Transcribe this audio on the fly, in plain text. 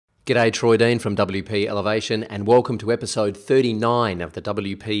G'day, Troy Dean from WP Elevation, and welcome to episode 39 of the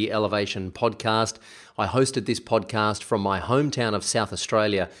WP Elevation podcast. I hosted this podcast from my hometown of South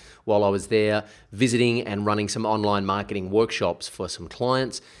Australia while I was there visiting and running some online marketing workshops for some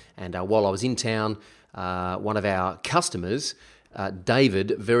clients. And while I was in town, one of our customers,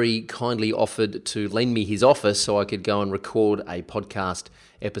 David, very kindly offered to lend me his office so I could go and record a podcast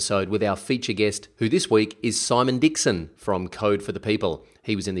episode with our feature guest, who this week is Simon Dixon from Code for the People.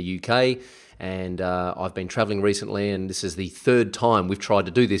 He was in the UK, and I've been traveling recently, and this is the third time we've tried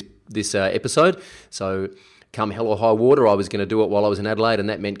to do this episode. So come hell or high water, I was going to do it while I was in Adelaide, and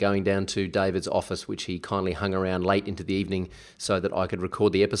that meant going down to David's office, which he kindly hung around late into the evening so that I could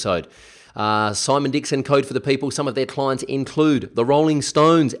record the episode. Simon Dixon, Code for the People, some of their clients include the Rolling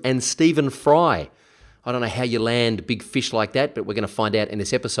Stones and Stephen Fry. I don't know how you land big fish like that, but we're going to find out in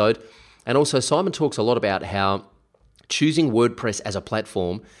this episode. And also Simon talks a lot about how choosing WordPress as a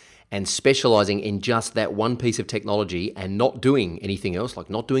platform and specializing in just that one piece of technology and not doing anything else, like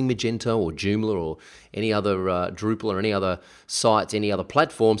not doing Magento or Joomla or any other Drupal or any other sites, any other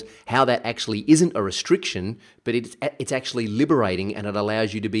platforms, how that actually isn't a restriction, but it's actually liberating, and it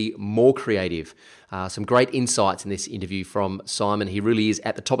allows you to be more creative. Some great insights in this interview from Simon. He really is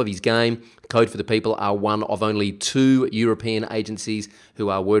at the top of his game. Code for the People are one of only 2 European agencies who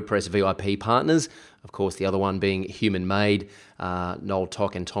are WordPress VIP partners. Of course, the other one being Human Made, Noel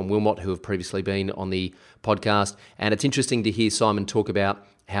Tock and Tom Wilmot, who have previously been on the podcast. And it's interesting to hear Simon talk about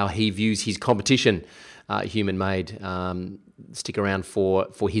how he views his competition, Human Made. Stick around for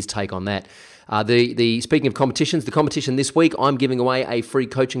his take on that. Speaking of competitions, the competition this week, I'm giving away a free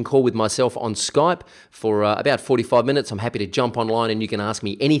coaching call with myself on Skype for about 45 minutes. I'm happy to jump online and you can ask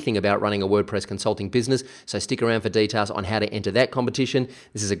me anything about running a WordPress consulting business. So stick around for details on how to enter that competition.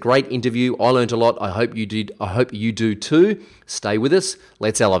 This is a great interview. I learned a lot. I hope you did. I hope you do too. Stay with us.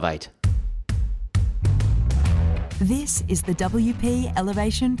 Let's elevate. This is the WP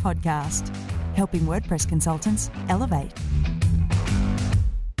Elevation Podcast, helping WordPress consultants elevate.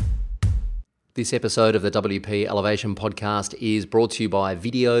 This episode of the WP Elevation Podcast is brought to you by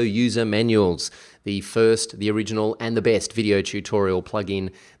Video User Manuals, the first, the original, and the best video tutorial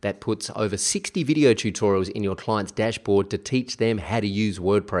plugin that puts over 60 video tutorials in your client's dashboard to teach them how to use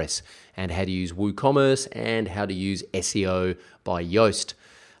WordPress and how to use WooCommerce and how to use SEO by Yoast.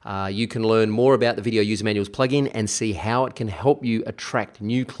 You can learn more about the Video User Manuals plugin and see how it can help you attract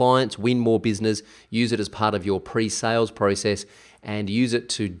new clients, win more business, use it as part of your pre-sales process, and use it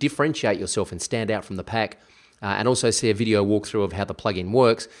to differentiate yourself and stand out from the pack, and also see a video walkthrough of how the plugin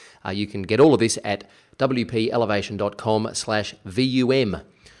works. You can get all of this at wpelevation.com/VUM.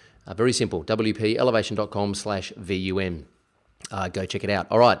 Very simple, wpelevation.com/VUM. Go check it out.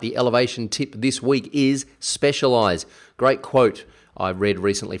 All right, the elevation tip this week is specialize. Great quote I read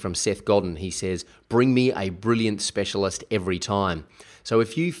recently from Seth Godin. He says, "Bring me a brilliant specialist every time." So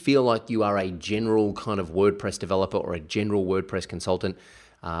if you feel like you are a general kind of WordPress developer or a general WordPress consultant,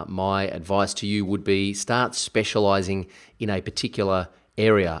 my advice to you would be start specializing in a particular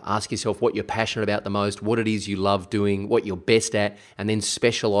area. Ask yourself what you're passionate about the most, what it is you love doing, what you're best at, and then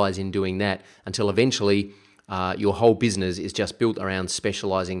specialize in doing that until eventually your whole business is just built around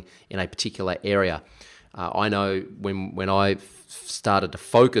specializing in a particular area. I know when I started to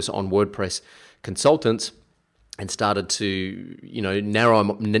focus on WordPress consultants and started to,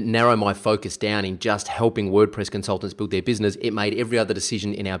 narrow my focus down in just helping WordPress consultants build their business, it made every other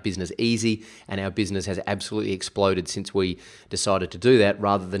decision in our business easy, and our business has absolutely exploded since we decided to do that.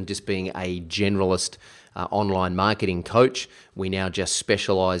 Rather than just being a generalist online marketing coach, we now just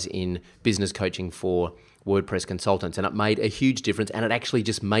specialize in business coaching for WordPress consultants, and it made a huge difference, and it actually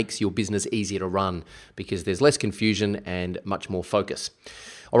just makes your business easier to run because there's less confusion and much more focus.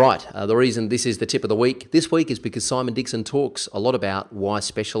 All right, the reason this is the tip of the week this week is because Simon Dixon talks a lot about why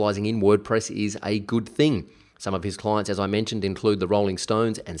specializing in WordPress is a good thing. Some of his clients, as I mentioned, include the Rolling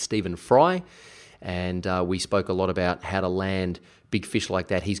Stones and Stephen Fry, and we spoke a lot about how to land big fish like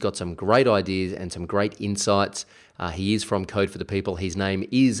that. He's got some great ideas and some great insights. He is from Code for the People. His name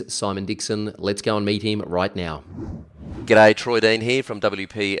is Simon Dixon. Let's go and meet him right now. G'day, Troy Dean here from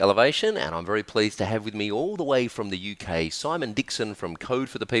WP Elevation, and I'm very pleased to have with me all the way from the UK, Simon Dixon from Code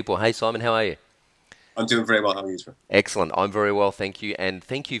for the People. Hey Simon, how are you? I'm doing very well. How are you, sir? Excellent. I'm very well, thank you. And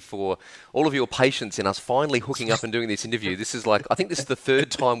thank you for all of your patience in us finally hooking up and doing this interview. This is I think this is the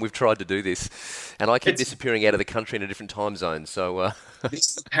third time we've tried to do this, and I keep disappearing out of the country in a different time zone. So This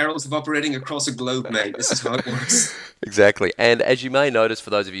is the perils of operating across a globe, mate. This is how it works. Exactly. And as you may notice, for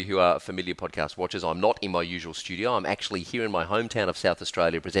those of you who are familiar podcast watchers, I'm not in my usual studio. I'm actually here in my hometown of South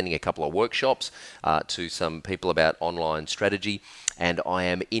Australia presenting a couple of workshops to some people about online strategy. And I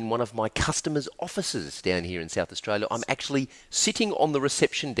am in one of my customers' offices down here in South Australia. I'm actually sitting on the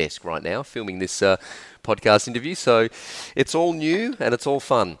reception desk right now filming this podcast interview. So it's all new and it's all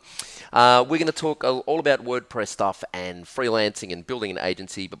fun. We're going to talk all about WordPress stuff and freelancing and building an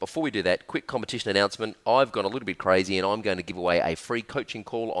agency. But before we do that, quick competition announcement. I've gone a little bit crazy and I'm going to give away a free coaching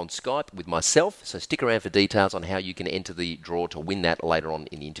call on Skype with myself. So stick around for details on how you can enter the draw to win that later on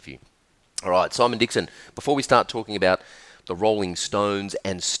in the interview. All right, Simon Dixon, before we start talking about the Rolling Stones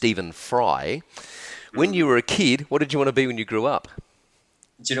and Stephen Fry, when you were a kid, what did you want to be when you grew up?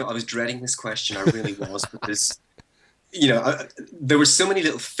 Do you know, I was dreading this question. I really was, because there were so many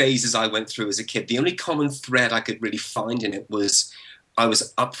little phases I went through as a kid. The only common thread I could really find in it was I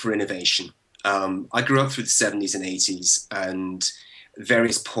was up for innovation. I grew up through the 70s and 80s, and at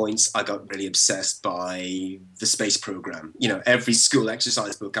various points I got really obsessed by the space program. Every school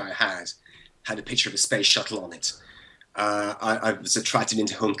exercise book I had a picture of a space shuttle on it. I was attracted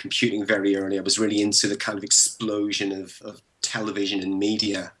into home computing very early. I was really into the kind of explosion of television and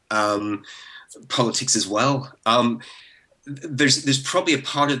media. Politics as well. There's probably a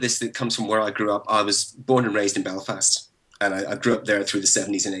part of this that comes from where I grew up. I was born and raised in Belfast, and I grew up there through the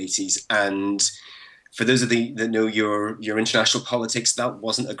 70s and 80s. And for those of you that know your international politics, that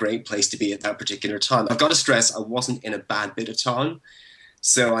wasn't a great place to be at that particular time. I've got to stress, I wasn't in a bad bit of town,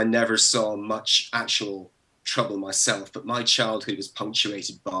 so I never saw much actual trouble myself. But my childhood was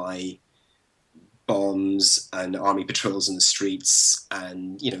punctuated by bombs and army patrols in the streets,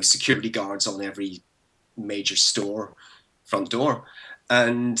 and security guards on every major store front door,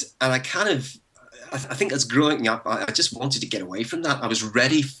 and I think as growing up, I just wanted to get away from that. I was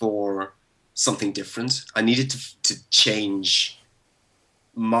ready for something different. I needed to change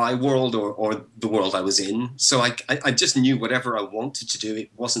my world or the world I was in. So I just knew whatever I wanted to do, it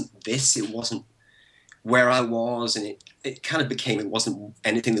wasn't where I was, and it kind of became, it wasn't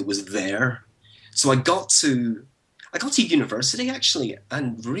anything that was there. So I got to university, actually,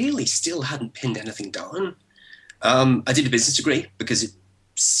 and really still hadn't pinned anything down. I did a business degree because it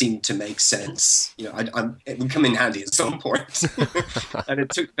seemed to make sense. It would come in handy at some point. And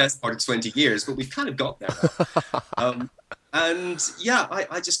it took the best part of 20 years, but we've kind of got there.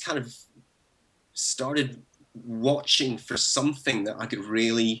 I just kind of started watching for something that I could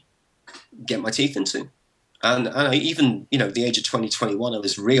really get my teeth into. And I even, the age of 2021, I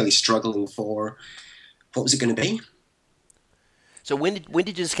was really struggling for what was it going to be. So when did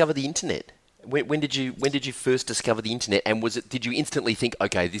you discover the internet? When did you first discover the internet? And did you instantly think,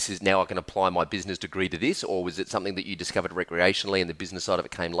 okay, this is now I can apply my business degree to this, or was it something that you discovered recreationally and the business side of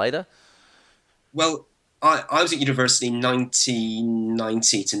it came later? Well, I was at university in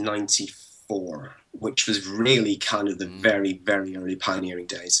 1990 to 94, which was really kind of the very, very early pioneering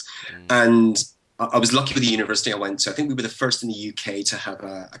days. And I was lucky with the university I went to. I think we were the first in the UK to have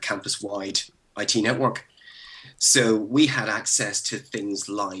a campus-wide IT network. So we had access to things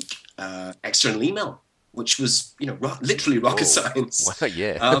like external email, which was, literally rocket science. Wow,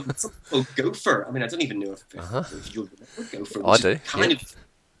 yeah. Gopher. I mean, I don't even know if you'll remember Gopher. I do.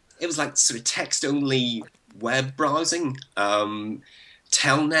 It was like sort of text-only web browsing,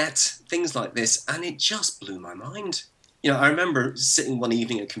 Telnet, things like this, and it just blew my mind. I remember sitting one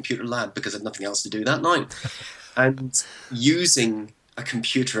evening in a computer lab because I had nothing else to do that night, and using a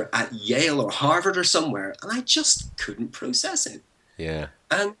computer at Yale or Harvard or somewhere, and I just couldn't process it. Yeah.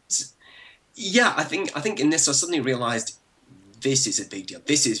 And yeah, I think in this I suddenly realized this is a big deal.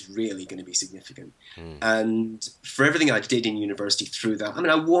 This is really going to be significant. And for everything I did in university through that, I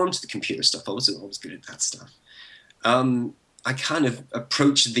mean, I warmed to the computer stuff. I was always good at that stuff. I kind of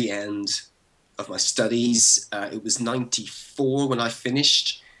approached the end of my studies. It was 94 when I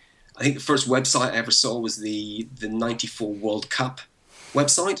finished. I think the first website I ever saw was the 94 World Cup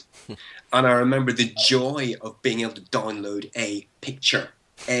website. And I remember the joy of being able to download a picture.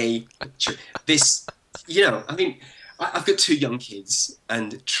 This, I mean, I've got two young kids,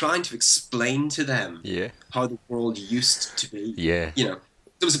 and trying to explain to them how the world used to be. Yeah. There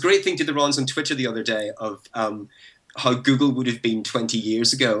was a great thing to the runs on Twitter the other day of how Google would have been 20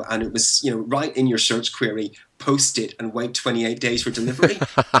 years ago, and it was, right in your search query, post it and wait 28 days for delivery.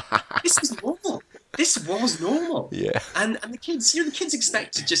 This is normal. this was normal. Yeah. And the kids, the kids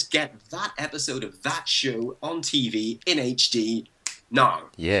expect to just get that episode of that show on TV in HD now.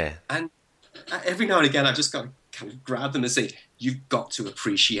 Yeah. And every now and again, I just got to kind of grab them and say, you've got to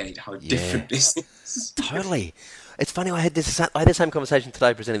appreciate how different this is. Totally. It's funny, I had the same conversation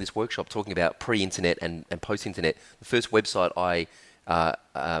today presenting this workshop talking about pre-internet and post-internet. The first website I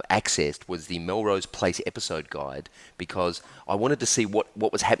accessed was the Melrose Place episode guide, because I wanted to see what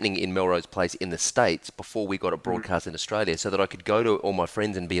was happening in Melrose Place in the States before we got it broadcast in Australia, so that I could go to all my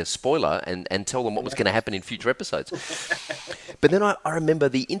friends and be a spoiler and tell them what was going to happen in future episodes. But then I remember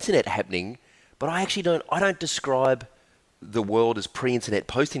the internet happening, but I don't describe the world as pre-internet,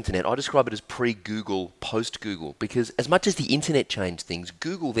 post-internet. I describe it as pre-Google, post-Google, because as much as the internet changed things,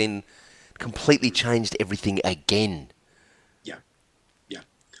 Google then completely changed everything again.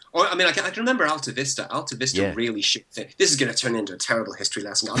 Oh, I mean, I can remember Alta Vista. Alta Vista really shit. This is going to turn into a terrible history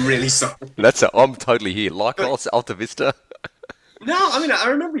lesson. I'm really sorry. I'm totally here. Like Alta Vista. No, I mean, I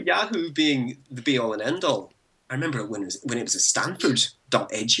remember Yahoo being the be-all and end-all. I remember it when it was a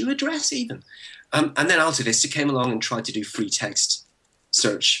Stanford.edu address even. And then Alta Vista came along and tried to do free text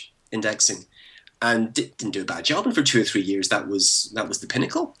search indexing, and didn't do a bad job. And for 2 or 3 years, that was the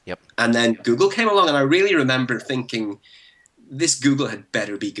pinnacle. Yep. And then Google came along, and I really remember thinking, this Google had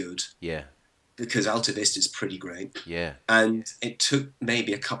better be good. Yeah. Because Alta Vista is pretty great. Yeah. And it took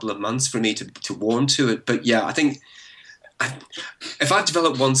maybe a couple of months for me to warm to it. But yeah, I think if I've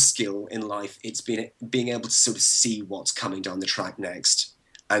developed one skill in life, it's being able to sort of see what's coming down the track next.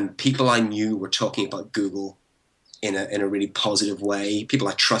 And people I knew were talking about Google in a really positive way. People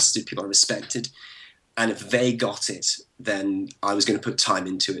I trusted, people I respected. And if they got it, then I was going to put time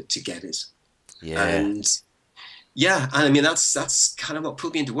into it to get it. Yeah. And I mean, that's kind of what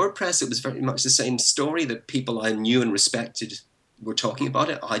put me into WordPress. It was very much the same story, that people I knew and respected were talking about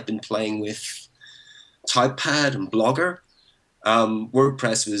it. I'd been playing with Typepad and Blogger.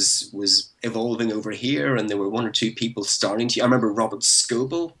 WordPress was evolving over here, and there were 1 or 2 people starting to. I remember Robert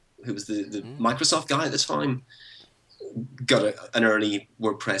Scoble, who was the Microsoft guy at the time, got an early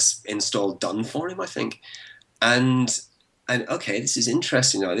WordPress install done for him, I think. And okay, this is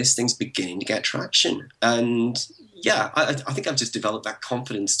interesting now. This thing's beginning to get traction. And yeah, I think I've just developed that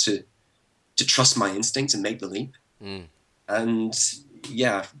confidence to trust my instincts and make the leap. And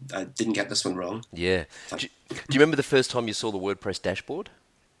yeah, I didn't get this one wrong. Yeah. Do you remember the first time you saw the WordPress dashboard?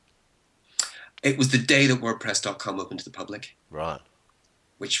 It was the day that WordPress.com opened to the public. Right.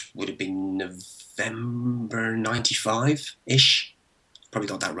 Which would have been November 95-ish. Probably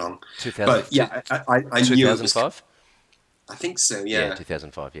got that wrong. 2000. But yeah, I knew it was. 2005? I think so, yeah. Yeah,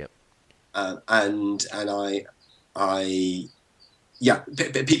 2005, yeah.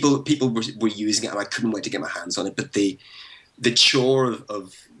 People were using it, and I couldn't wait to get my hands on it. But the chore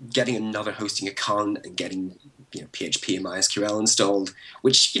of getting another hosting account and getting PHP and MySQL installed,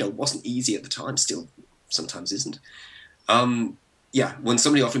 which wasn't easy at the time, still sometimes isn't. When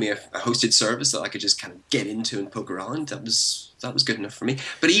somebody offered me a hosted service that I could just kind of get into and poke around, that was good enough for me.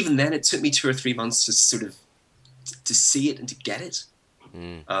 But even then, it took me 2 or 3 months to sort of to see it and to get it.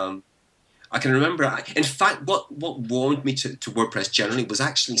 I can remember, in fact, what warmed me to WordPress generally was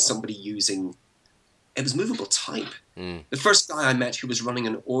actually somebody using, it was movable type. The first guy I met who was running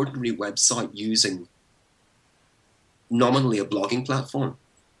an ordinary website using nominally a blogging platform,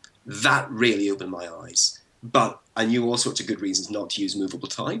 that really opened my eyes. But I knew all sorts of good reasons not to use movable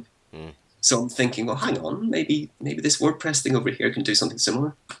type. So I'm thinking, well, hang on, maybe this WordPress thing over here can do something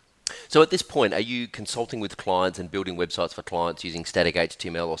similar. So at this point, are you consulting with clients and building websites for clients using static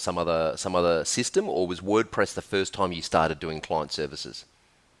HTML or some other system, or was WordPress the first time you started doing client services?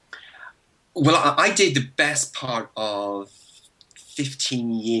 Well, I did the best part of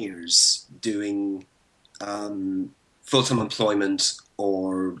 15 years doing full-time employment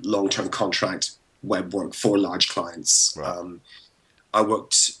or long-term contract web work for large clients. Right. I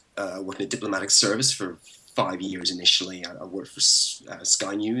worked in a diplomatic service for 5 years initially. I worked for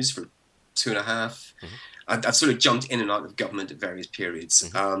Sky News for 2.5. I've sort of jumped in and out of government at various periods.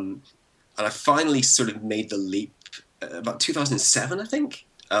 And I finally sort of made the leap about 2007, I think.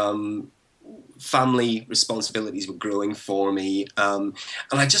 Family responsibilities were growing for me. And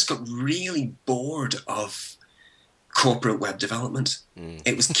I just got really bored of corporate web development.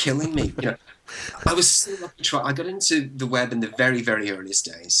 It was killing me. I was so lucky. I got into the web in the very, very earliest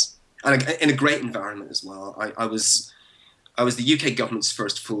days, and in a great environment as well. I was the UK government's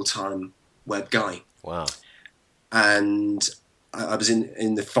first full-time web guy. Wow! And I was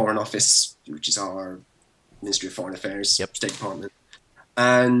in the Foreign Office, which is our Ministry of Foreign Affairs, State Department,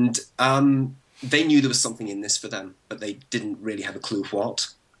 and they knew there was something in this for them, but they didn't really have a clue what.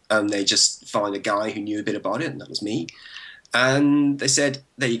 and they just found a guy who knew a bit about it, and that was me. And they said,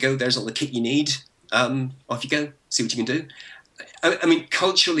 there you go, there's all the kit you need. Off you go, see what you can do. I mean,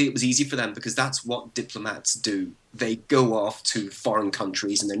 culturally, it was easy for them because that's what diplomats do. They go off to foreign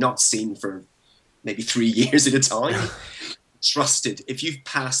countries and they're not seen for maybe 3 years at a time. Trusted. If you've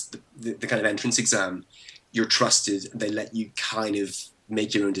passed the kind of entrance exam, you're trusted. They let you kind of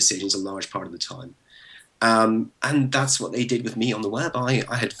make your own decisions a large part of the time. And that's what they did with me on the web. I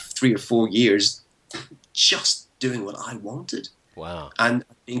had 3 or 4 years just doing what I wanted. Wow. And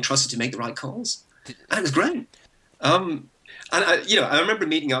being trusted to make the right calls. And it was great. And I remember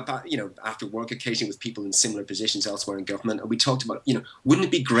meeting up, after work occasionally with people in similar positions elsewhere in government, and we talked about, wouldn't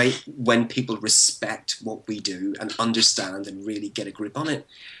it be great when people respect what we do and understand and really get a grip on it?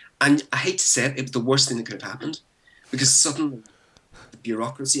 And I hate to say it, it was the worst thing that could have happened, because suddenly the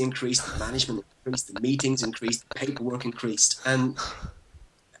bureaucracy increased, the management increased, the meetings increased, the paperwork increased, and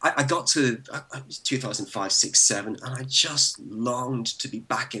I got to 2005, 6, 7, and I just longed to be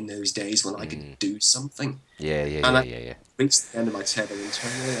back in those days when I could do something. Yeah. I reached the end of my tether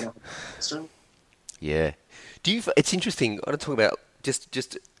internally, and Yeah. It's interesting. I want to talk about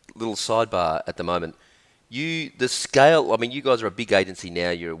just a little sidebar at the moment. The scale. I mean, you guys are a big agency now.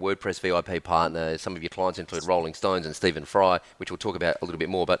 You're a WordPress VIP partner. Some of your clients include Rolling Stones and Stephen Fry, which we'll talk about a little bit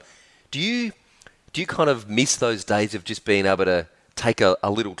more. But do you kind of miss those days of just being able to take a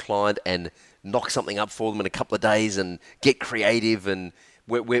little client and knock something up for them in a couple of days and get creative, and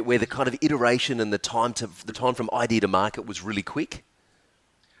where the kind of iteration and the time from idea to market was really quick?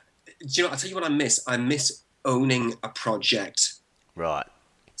 Do I'll tell you what I miss. I miss owning a project, right,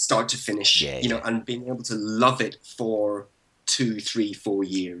 start to finish. And being able to love it for 2, 3, 4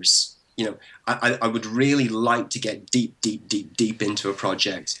 years. I would really like to get deep into a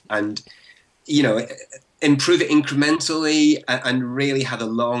project and improve it incrementally and really have a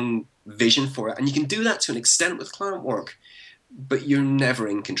long vision for it. And you can do that to an extent with client work, but you're never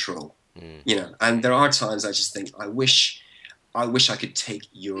in control. And there are times I just think, I wish I could take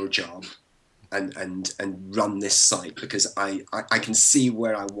your job and run this site, because I can see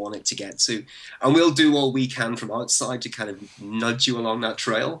where I want it to get to. And we'll do all we can from outside to kind of nudge you along that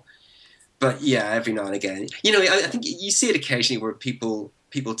trail. But yeah, every now and again, I think you see it occasionally where people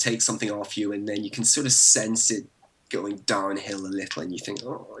take something off you, and then you can sort of sense it going downhill a little, and you think,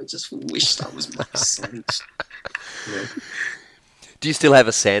 oh, I just wish that was my site. Do you still have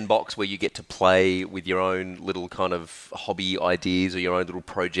a sandbox where you get to play with your own little kind of hobby ideas or your own little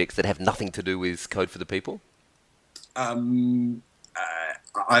projects that have nothing to do with Code for the People? I've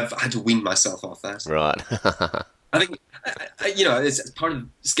had to wean myself off that. Right. I think, it's part of the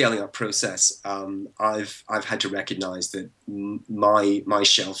scaling up process. I've had to recognise that my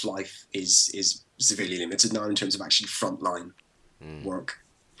shelf life is severely limited now in terms of actually frontline work,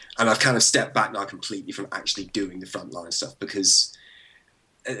 and I've kind of stepped back now completely from actually doing the frontline stuff, because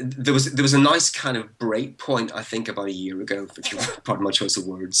there was a nice kind of break point, I think, about a year ago, if you pardon my choice of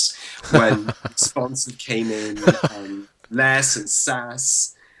words, when Responsive came in, Less and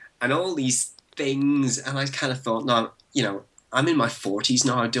SAS, and all these things, and I kind of thought, no, I'm in my 40s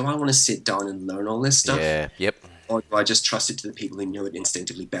now. Do I want to sit down and learn all this stuff? Yeah, yep. Or do I just trust it to the people who know it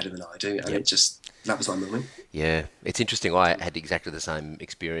instinctively better than I do? And that was my moment. Yeah, it's interesting. I had exactly the same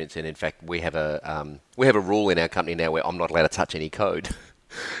experience, and in fact, we have a rule in our company now where I'm not allowed to touch any code.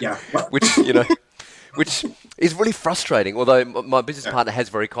 Yeah, which is really frustrating. Although my business partner has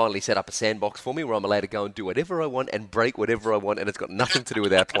very kindly set up a sandbox for me where I'm allowed to go and do whatever I want and break whatever I want, and it's got nothing to do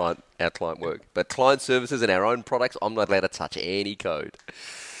with our client work. But client services and our own products, I'm not allowed to touch any code.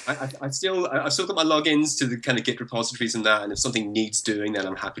 I've still got my logins to the kind of Git repositories and that, and if something needs doing, then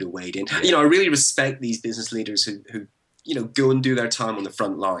I'm happy to wade in. I really respect these business leaders who go and do their time on the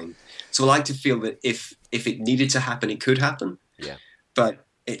front line. So I like to feel that if it needed to happen, it could happen. Yeah. But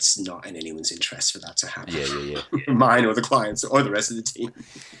it's not in anyone's interest for that to happen. Yeah. Mine or the clients or the rest of the team.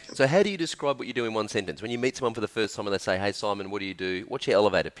 So how do you describe what you do in one sentence? When you meet someone for the first time and they say, hey, Simon, what do you do? What's your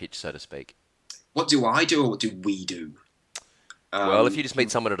elevator pitch, so to speak? What do I do, or what do we do? Well, if you just meet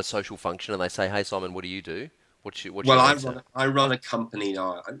someone at a social function and they say, hey, Simon, what do you do? I run a company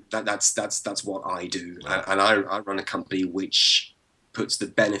now. That's what I do. Right. And I run a company which puts the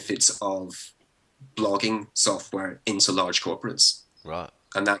benefits of blogging software into large corporates. Right.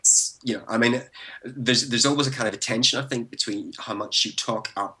 And that's, there's always a kind of a tension, I think, between how much you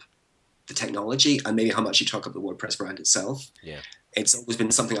talk up the technology and maybe how much you talk up the WordPress brand itself. Yeah. It's always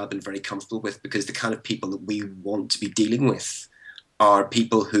been something I've been very comfortable with, because the kind of people that we want to be dealing with are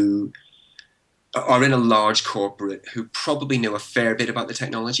people who are in a large corporate who probably know a fair bit about the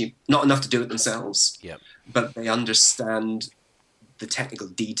technology, not enough to do it themselves, yep. but they understand the technical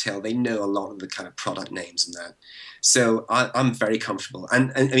detail. They know a lot of the kind of product names and that. So I'm very comfortable.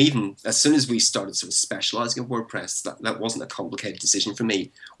 And even as soon as we started sort of specializing in WordPress, that wasn't a complicated decision for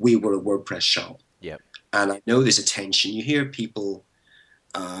me. We were a WordPress shop. Yeah. And I know there's a tension. You hear people,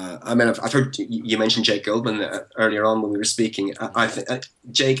 I mean, I've heard you mentioned Jake Goldman earlier on when we were speaking. I think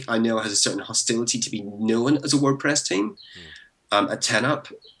Jake, I know, has a certain hostility to be known as a WordPress team. At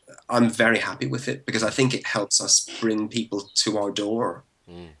 10up, I'm very happy with it because I think it helps us bring people to our door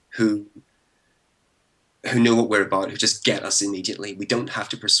who know what we're about, who just get us immediately. We don't have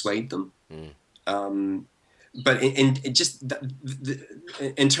to persuade them. But in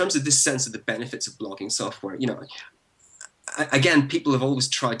terms of this sense of the benefits of blogging software, you know, again, people have always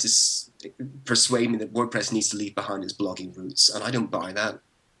tried to persuade me that WordPress needs to leave behind its blogging roots, and I don't buy that.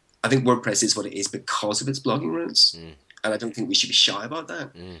 I think WordPress is what it is because of its blogging roots, and I don't think we should be shy about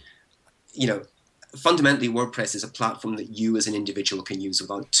that. You know, fundamentally, WordPress is a platform that you as an individual can use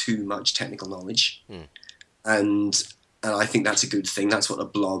without too much technical knowledge, and I think that's a good thing. That's what a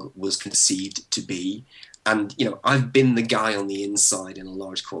blog was conceived to be. And, you know, I've been the guy on the inside in a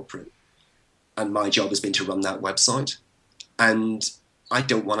large corporate, and my job has been to run that website. And I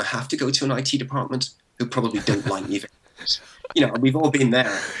don't want to have to go to an IT department who probably don't like me very much. You know, we've all been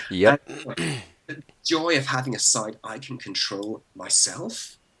there. Yep. The joy of having a site I can control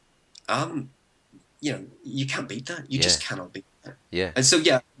myself, you know, you can't beat that. You just cannot beat that. Yeah. And so,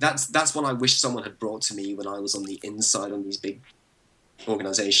 yeah, that's what I wish someone had brought to me when I was on the inside on these big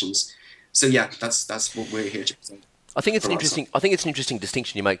organizations. So yeah, that's what we're here to present. I think it's an interesting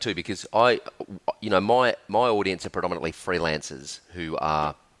distinction you make too, because my audience are predominantly freelancers who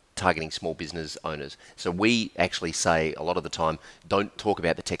are targeting small business owners. So we actually say a lot of the time, don't talk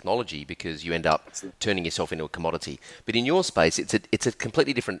about the technology because you end up turning yourself into a commodity. But in your space, it's a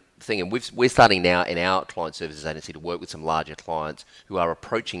completely different thing. And we're starting now in our client services agency to work with some larger clients who are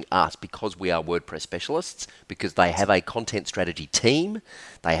approaching us because we are WordPress specialists, because they have a content strategy team,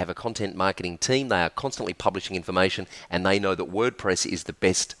 they have a content marketing team, they are constantly publishing information, and they know that WordPress is the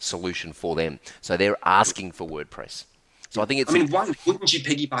best solution for them. So they're asking for WordPress. So I think it's. I mean, why wouldn't you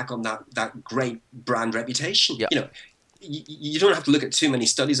piggyback on that great brand reputation? Yep. You know, you don't have to look at too many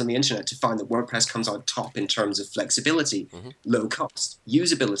studies on the internet to find that WordPress comes out top in terms of flexibility, low cost,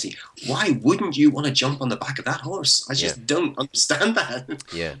 usability. Why wouldn't you want to jump on the back of that horse? I just don't understand that.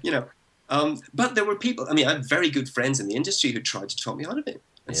 Yeah. You know, but there were people. I mean, I have very good friends in the industry who tried to talk me out of it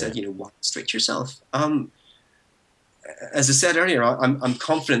and said, you know, why restrict yourself? As I said earlier, I'm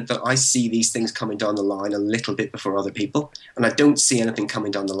confident that I see these things coming down the line a little bit before other people, and I don't see anything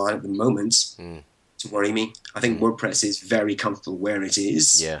coming down the line at the moment to worry me. I think WordPress is very comfortable where it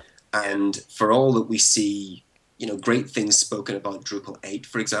is, and for all that we see, you know, great things spoken about Drupal 8,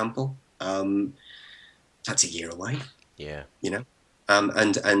 for example, that's a year away. Yeah, you know,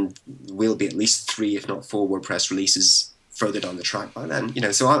 and we'll be at least 3, if not 4 WordPress releases further down the track by then, you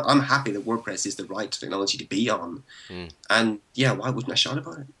know. So I'm happy that WordPress is the right technology to be on, and yeah, why wouldn't I shout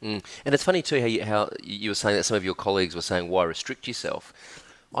about it? And it's funny too how you were saying that some of your colleagues were saying, why restrict yourself?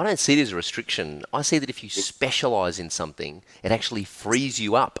 I don't see it as a restriction. I see that if you specialize in something, it actually frees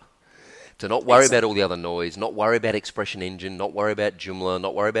you up to not worry about all the other noise, not worry about Expression Engine, not worry about Joomla,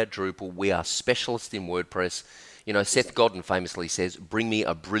 not worry about Drupal. We are specialists in WordPress. You know, Seth Godin famously says, bring me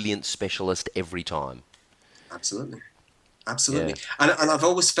a brilliant specialist every time. Absolutely. And I've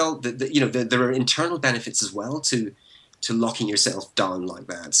always felt that you know, there are internal benefits as well to locking yourself down like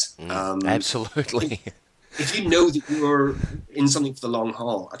that. Absolutely. If you know that you're in something for the long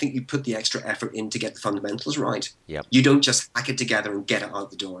haul, I think you put the extra effort in to get the fundamentals right. Yep. You don't just hack it together and get it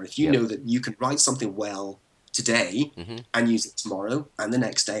out the door. If you know that you can write something well today and use it tomorrow and the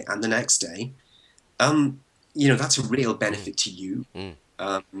next day and the next day, you know, that's a real benefit to you.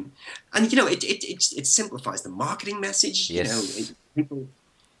 And you know, it simplifies the marketing message. Yes. You know,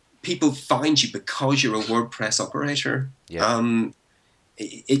 people find you because you're a WordPress operator.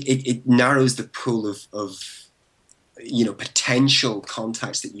 It narrows the pool of you know, potential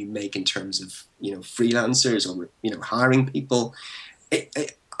contacts that you make in terms of, you know, freelancers or, you know, hiring people.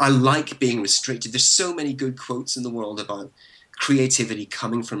 I like being restricted. There's so many good quotes in the world about creativity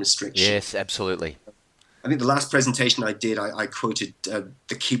coming from restriction. Yes, absolutely. I think the last presentation I did, I quoted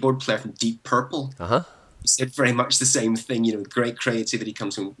the keyboard player from Deep Purple. He said very much the same thing. You know, great creativity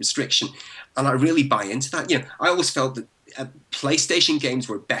comes from restriction, and I really buy into that. You know, I always felt that PlayStation games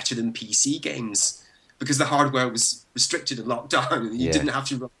were better than PC games because the hardware was restricted and locked down, and you didn't have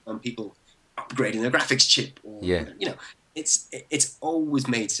to run on people upgrading their graphics chip. Or, you know, it's always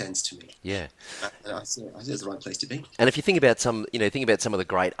made sense to me. Yeah. And I see it's the right place to be. And if you think about some of the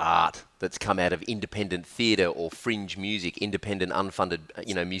great art that's come out of independent theatre or fringe music, independent unfunded,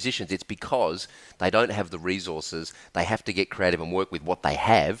 musicians, it's because they don't have the resources. They have to get creative and work with what they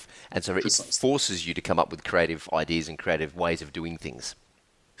have, and so it forces you to come up with creative ideas and creative ways of doing things.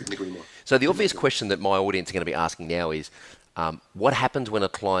 Couldn't agree more. So the obvious question that my audience are going to be asking now is, what happens when a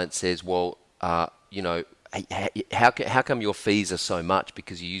client says, well, how come your fees are so much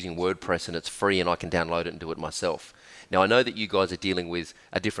because you're using WordPress and it's free and I can download it and do it myself? Now, I know that you guys are dealing with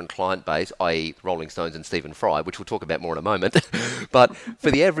a different client base, i.e. Rolling Stones and Stephen Fry, which we'll talk about more in a moment. But for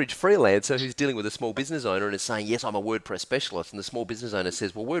the average freelancer who's dealing with a small business owner and is saying, yes, I'm a WordPress specialist, and the small business owner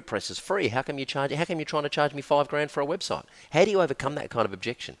says, well, WordPress is free. How come you're trying to charge me $5,000 for a website? How do you overcome that kind of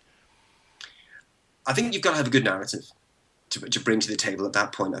objection? I think you've got to have a good narrative to bring to the table at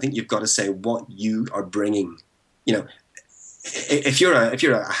that point. I think you've got to say what you are bringing. If you're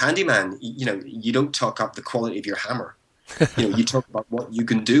a handyman, you don't talk up the quality of your hammer. You talk about what you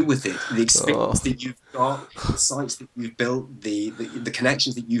can do with it, the experience that you've got, the sites that you've built, the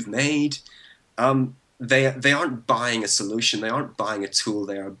connections that you've made. They aren't buying a solution. They aren't buying a tool.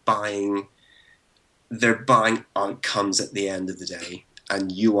 They're buying outcomes at the end of the day.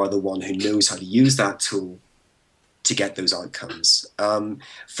 And you are the one who knows how to use that tool to get those outcomes.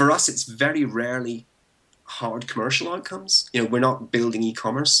 For us, it's very rarely hard commercial outcomes. We're not building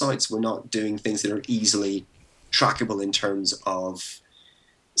e-commerce sites. We're not doing things that are easily trackable in terms of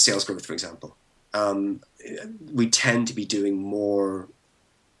sales growth, for example. We tend to be doing more,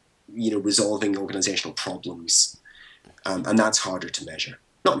 resolving organizational problems. And that's harder to measure.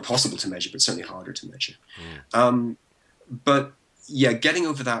 Not impossible to measure, but certainly harder to measure. But yeah, getting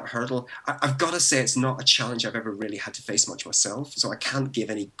over that hurdle, I've got to say it's not a challenge I've ever really had to face much myself, so I can't give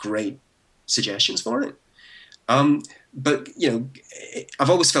any great suggestions for it. But, I've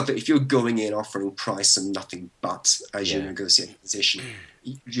always felt that if you're going in offering price and nothing but as you negotiate a position,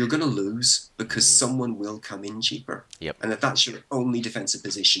 you're going to lose because someone will come in cheaper. Yep. And if that's your only defensive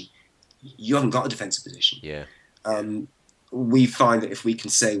position, you haven't got a defensive position. Yeah. We find that if we can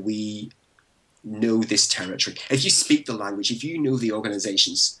say we know this territory, if you speak the language, if you know the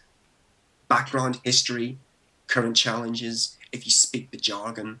organization's background, history, current challenges, if you speak the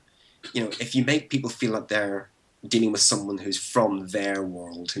jargon, if you make people feel like they're dealing with someone who's from their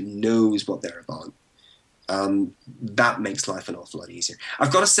world, who knows what they're about, that makes life an awful lot easier.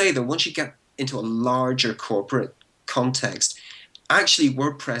 I've got to say, though, once you get into a larger corporate context, actually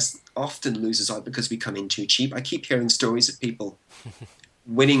WordPress often loses out because we come in too cheap. I keep hearing stories of people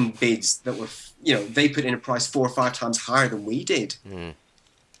winning bids that were, they put in a price 4 or 5 times higher than we did.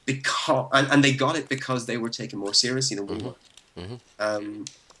 Because and they got it because they were taken more seriously than we were. And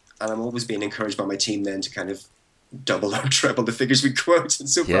I'm always being encouraged by my team then to kind of double or treble the figures we quote, and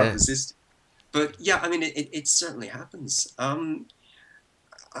so far I've resisted. But yeah, I mean, it certainly happens.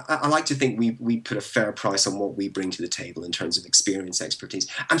 I like to think we put a fair price on what we bring to the table in terms of experience, expertise,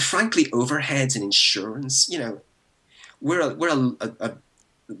 and frankly, overheads and insurance. We're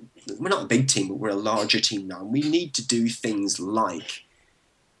not a big team, but we're a larger team now. And we need to do things like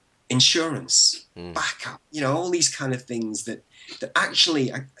insurance, backup, all these kind of things that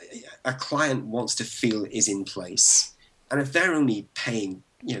actually a client wants to feel is in place. And if they're only paying,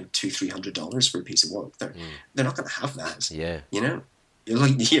 $200-300 for a piece of work, they're not going to have that. Yeah.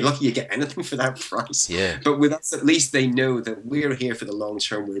 You're lucky you get anything for that price. Yeah. But with us, at least they know that we're here for the long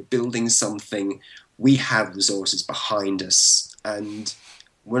term. We're building something. We have resources behind us, and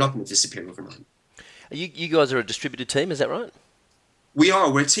we're not going to disappear overnight. You guys are a distributed team, is that right? We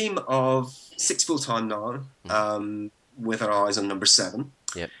are. We're a team of 6 full-time now, with our eyes on number 7.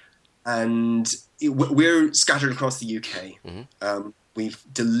 Yep. And we're scattered across the UK. We've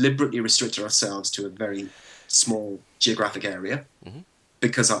deliberately restricted ourselves to a very small geographic area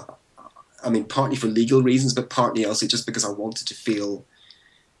because, I mean, partly for legal reasons, but partly also just because I wanted to feel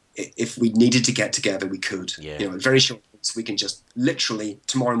if we needed to get together, we could. Yeah. In very short notice, we can just literally,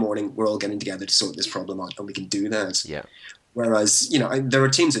 tomorrow morning, we're all getting together to sort this problem out, and we can do that. Yeah. Whereas, there are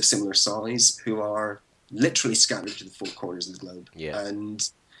teams of similar size who are literally scattered to the 4 corners of the globe. Yeah. And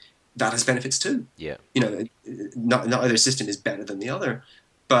that has benefits too. Yeah. Not either system is better than the other,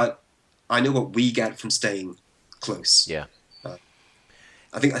 but I know what we get from staying close. Yeah.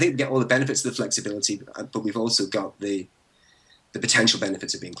 I think we get all the benefits of the flexibility, but we've also got the potential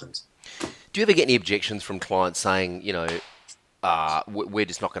benefits of being close. Do you ever get any objections from clients saying, we're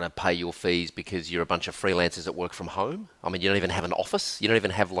just not going to pay your fees because you're a bunch of freelancers that work from home? I mean, you don't even have an office. You don't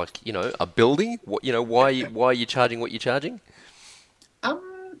even have a building. Why are you charging what you're charging?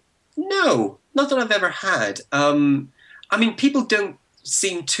 No, not that I've ever had. I mean, people don't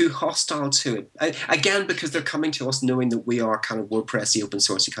seem too hostile to it. Again, because they're coming to us knowing that we are kind of WordPressy, open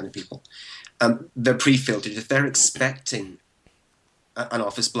sourcey kind of people. They're pre-filtered. If they're expecting an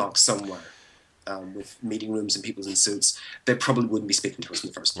office block somewhere with meeting rooms and people in suits, they probably wouldn't be speaking to us in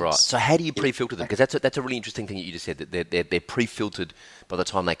the first place. Right. So how do you pre-filter them? Because that's a really interesting thing that you just said, that they're pre-filtered by the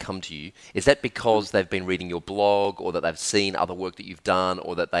time they come to you. Is that because they've been reading your blog, or that they've seen other work that you've done,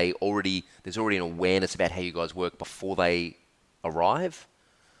 or that there's already an awareness about how you guys work before they arrive?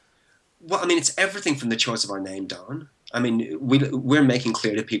 Well, I mean, it's everything from the choice of our name down. I mean, we're making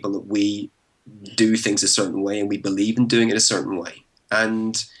clear to people that we do things a certain way and we believe in doing it a certain way.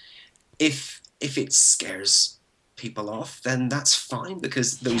 And if it scares people off, then that's fine,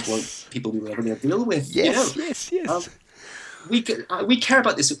 because those weren't people we were ever going to deal with. Yes, you know? yes. We care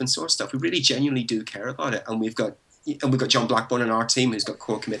about this open source stuff. We really genuinely do care about it. And we've got John Blackburn in our team, who's got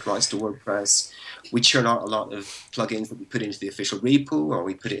core commit rights to WordPress. We churn out a lot of plugins that we put into the official repo, or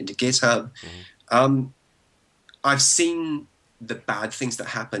we put it into GitHub. Mm-hmm. I've seen the bad things that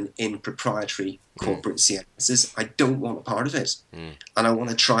happen in proprietary corporate CMSs. I don't want a part of it. And I want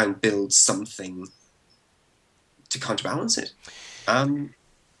to try and build something to counterbalance it.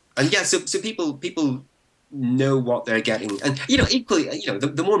 So people know what they're getting. And, equally,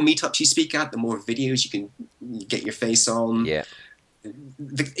 the more meetups you speak at, the more videos you get your face on. Yeah.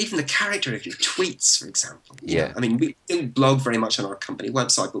 Even the character of your tweets, for example. Yeah. I mean, we don't blog very much on our company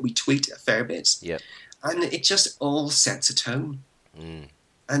website, but we tweet a fair bit. Yeah. And it just all sets a tone.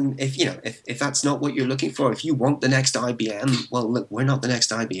 And if that's not what you're looking for, if you want the next IBM, well, look, we're not the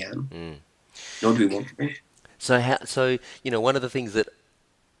next IBM. Nor do we want to be. So one of the things that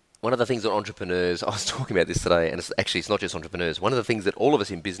entrepreneurs, I was talking about this today, and it's not just entrepreneurs. One of the things that all of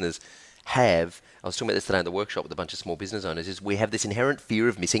us in business have, I was talking about this today in the workshop with a bunch of small business owners, is we have this inherent fear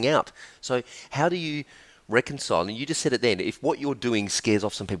of missing out. So how do you reconcile, and you just said it then, if what you're doing scares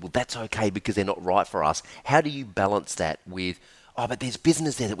off some people, that's okay because they're not right for us. How do you balance that with, but there's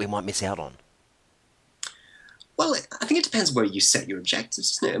business there that we might miss out on? Well, I think it depends where you set your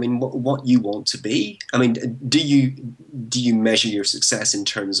objectives, isn't it? I mean, what you want to be. I mean, do you measure your success in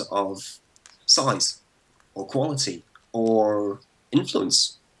terms of size or quality or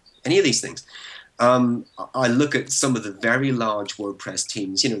influence? Any of these things. I look at some of the very large WordPress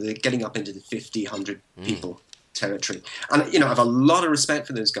teams, they're getting up into the 50, 100 people territory. And, I have a lot of respect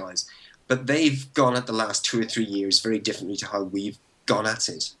for those guys, but they've gone at the last 2 or 3 years very differently to how we've gone at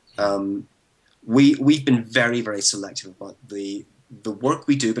it. We've been very, very selective about the work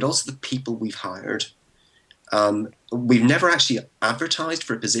we do, but also the people we've hired. We've never actually advertised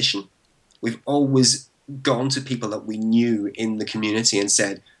for a position. We've always gone to people that we knew in the community and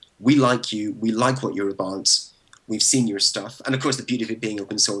said, we like you, we like what you're about, we've seen your stuff. And of course, the beauty of it being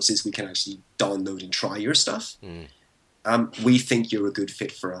open source is we can actually download and try your stuff. We think you're a good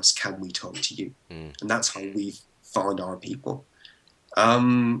fit for us. Can we talk to you? And that's how we've found our people.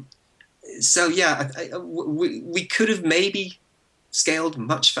 We could have maybe scaled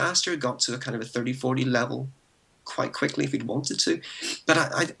much faster, got to a kind of a 30, 40 level quite quickly if we'd wanted to.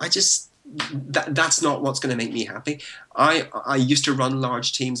 But I just... That's not what's going to make me happy. I used to run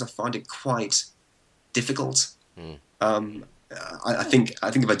large teams. I found it quite difficult. I think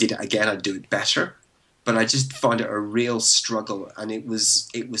if I did it again, I'd do it better. But I just found it a real struggle, and it was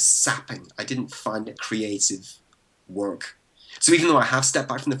sapping. I didn't find it creative work. So even though I have stepped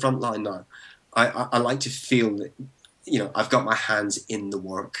back from the front line now, I like to feel that I've got my hands in the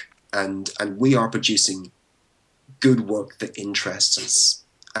work, and we are producing good work that interests us.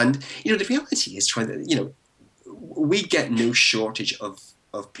 And, the reality is, we get no shortage of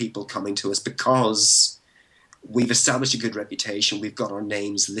people coming to us because we've established a good reputation. We've got our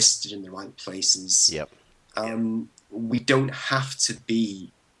names listed in the right places. Yep. We don't have to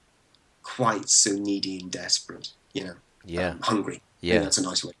be quite so needy and desperate, hungry. Yeah. That's a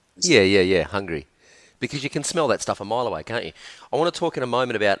nice way. Yeah, hungry. Because you can smell that stuff a mile away, can't you? I want to talk in a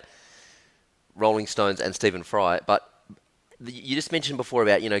moment about Rolling Stones and Stephen Fry, but you just mentioned before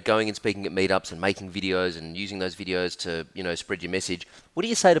about, going and speaking at meetups and making videos and using those videos to, spread your message. What do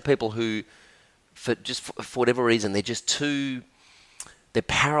you say to people who, for whatever reason, they're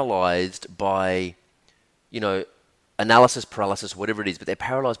paralyzed by, analysis paralysis, whatever it is, but they're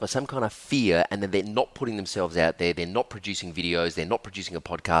paralyzed by some kind of fear, and then they're not putting themselves out there. They're not producing videos. They're not producing a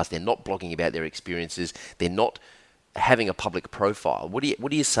podcast. They're not blogging about their experiences. They're not having a public profile. What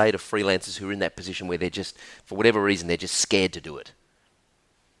do you say to freelancers who are in that position where they're just, for whatever reason, they're just scared to do it?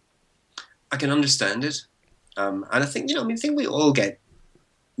 I can understand it, and I think I think we all get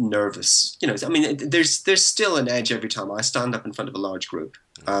nervous. There's still an edge every time I stand up in front of a large group.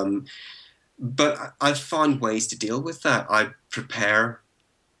 But I've found ways to deal with that. I prepare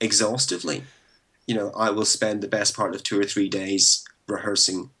exhaustively. I will spend the best part of 2 or 3 days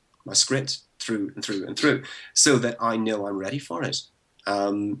rehearsing my script through and through and through, so that I know I'm ready for it.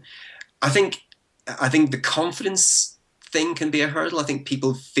 I think the confidence thing can be a hurdle. I think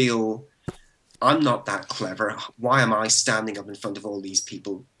people feel, I'm not that clever. Why am I standing up in front of all these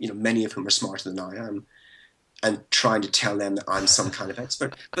people, many of whom are smarter than I am, and trying to tell them that I'm some kind of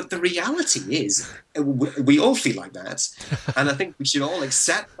expert? But the reality is, we all feel like that. And I think we should all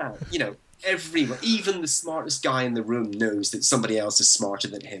accept that. Everyone, even the smartest guy in the room, knows that somebody else is smarter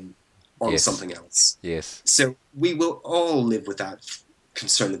than him on something else. Yes. So we will all live with that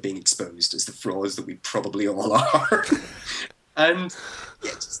concern of being exposed as the frauds that we probably all are. And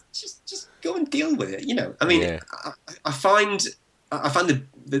yeah, just go and deal with it. I mean, I find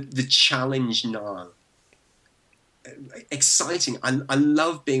the challenge now exciting. I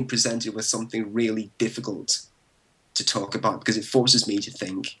love being presented with something really difficult to talk about, because it forces me to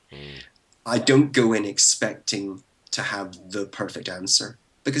think. I don't go in expecting to have the perfect answer,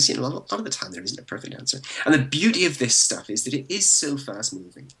 because a lot of the time there isn't a perfect answer. And the beauty of this stuff is that it is so fast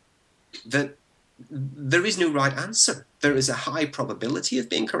moving that there is no right answer. There is a high probability of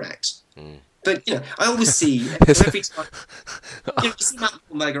being correct. But I always see every time you see Matt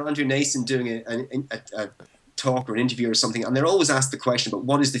Mullenweg or Andrew Nason doing a talk or an interview or something, and they're always asked the question, but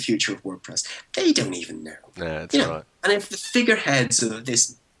what is the future of WordPress? They don't even know. That's right. And if the figureheads of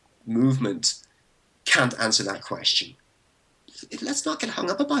this movement can't answer that question, let's not get hung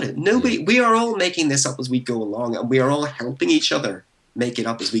up about it. We are all making this up as we go along, and we are all helping each other make it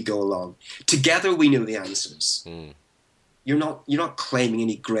up as we go along. Together we know the answers. You're not claiming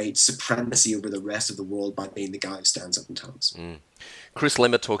any great supremacy over the rest of the world by being the guy who stands up and tells. Chris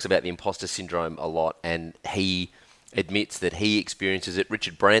Lemmer talks about the imposter syndrome a lot, and he admits that he experiences it.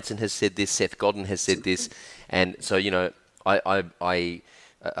 Richard Branson has said this, Seth Godin has said this, and so I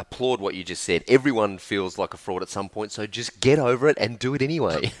applaud what you just said. Everyone feels like a fraud at some point, so just get over it and do it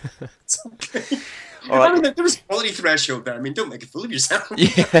anyway. It's okay. All right. I mean, there was a quality threshold there. I mean, don't make a fool of yourself.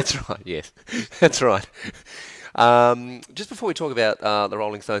 Yeah, that's right. Yes, that's right. Just before we talk about the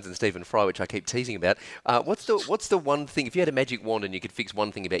Rolling Stones and Stephen Fry, which I keep teasing about, what's the one thing, if you had a magic wand and you could fix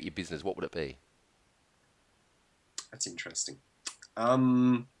one thing about your business, what would it be? That's interesting.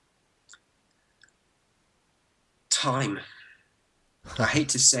 Time. I hate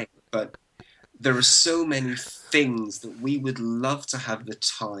to say it, but there are so many things that we would love to have the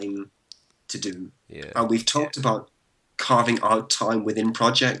time to do. Yeah. And we've talked about carving out time within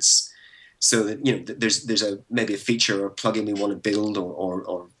projects, so that there's maybe a feature or a plugin we want to build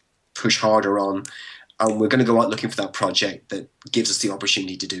or push harder on, and we're going to go out looking for that project that gives us the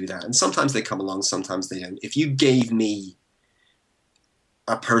opportunity to do that. And sometimes they come along, sometimes they don't. If you gave me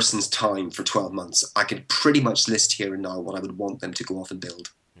a person's time for 12 months, I could pretty much list here and now what I would want them to go off and build.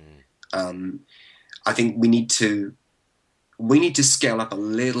 I think we need to scale up a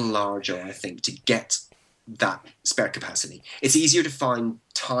little larger, I think, to get that spare capacity. It's easier to find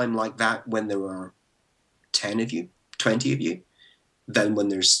time like that when there are 10 of you, 20 of you, than when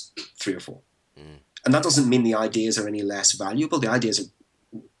there's 3 or 4. And that doesn't mean the ideas are any less valuable. The ideas are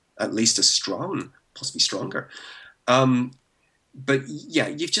at least as strong, possibly stronger. But yeah,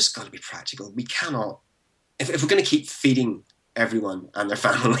 you've just got to be practical. We cannot, if we're going to keep feeding everyone and their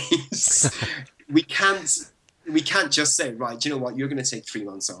families, we can't just say, right, do you know what, you're going to take 3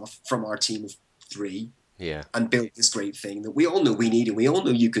 months off from our team of 3 and build this great thing that we all know we need and we all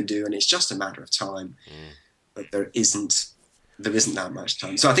know you can do, and it's just a matter of time. But there isn't that much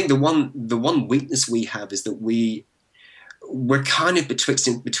time. So I think the one weakness we have is that we're kind of betwixt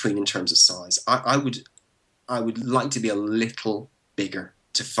in between in terms of size. I would like to be a little bigger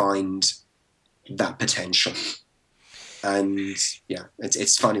to find that potential. And yeah,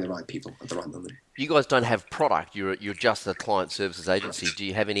 it's finding the right people at the right moment. You guys don't have product. You're just a client services agency. Do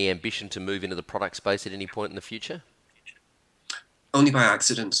you have any ambition to move into the product space at any point in the future? Only by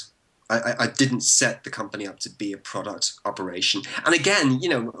accident. I didn't set the company up to be a product operation. And again,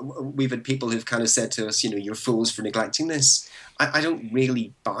 we've had people who've kind of said to us, you're fools for neglecting this. I don't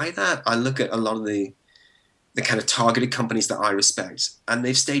really buy that. I look at a lot of the kind of targeted companies that I respect, and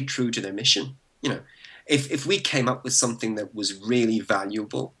they've stayed true to their mission. If we came up with something that was really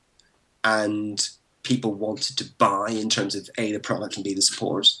valuable and people wanted to buy in terms of A, the product, and B, the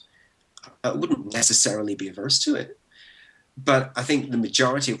support, I wouldn't necessarily be averse to it. But I think the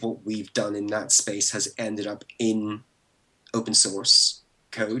majority of what we've done in that space has ended up in open source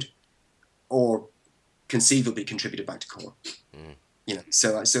code or conceivably contributed back to core.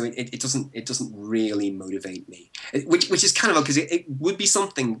 So it doesn't really motivate me, which is kind of because it would be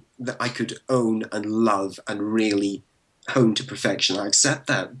something that I could own and love and really hone to perfection. I accept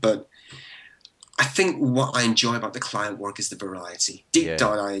that, but I think what I enjoy about the client work is the variety. Deep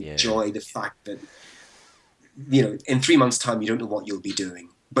down, I enjoy the fact that, in 3 months' time, you don't know what you'll be doing,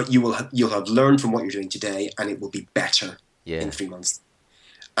 but you'll have learned from what you're doing today, and it will be better in 3 months.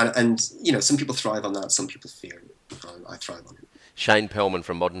 And some people thrive on that, some people fear it. I thrive on it. Shane Pellman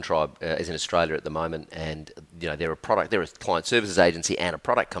from Modern Tribe is in Australia at the moment, and they're a client services agency and a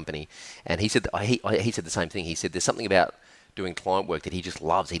product company. And he said he said the same thing. He said there's something about doing client work that he just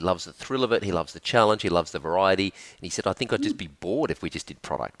loves. He loves the thrill of it. He loves the challenge. He loves the variety. And he said, I think I'd just be bored if we just did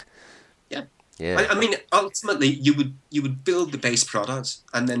product. Yeah. Yeah. I mean, ultimately, you would build the base product,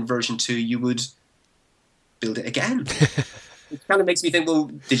 and then version 2, you would build it again. It kind of makes me think, well,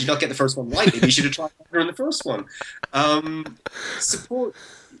 did you not get the first one right? Maybe you should have tried harder on the first one. Support,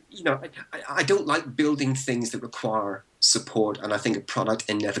 I don't like building things that require support, and I think a product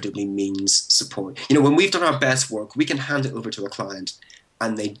inevitably means support. When we've done our best work, we can hand it over to a client,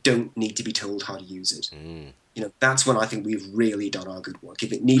 and they don't need to be told how to use it. That's when I think we've really done our good work.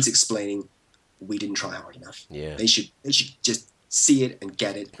 If it needs explaining, we didn't try hard enough. Yeah. They should just see it and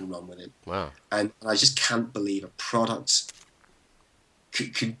get it and run with it. Wow. And I just can't believe a product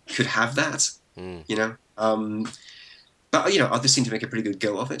could have that, but others seem to make a pretty good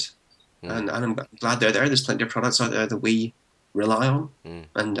go of it, and I'm glad they're there. There's plenty of products out there that we rely on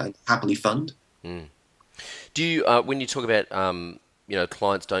and happily fund. Do you, when you talk about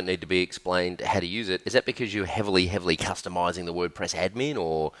clients don't need to be explained how to use it, is that because you're heavily customizing the WordPress admin,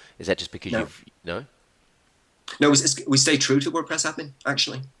 or is that just because No, we stay true to WordPress admin,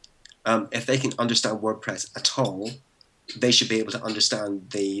 actually. If they can understand WordPress at all, they should be able to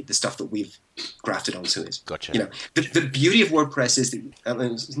understand the stuff that we've grafted onto it. Gotcha. The beauty of WordPress is that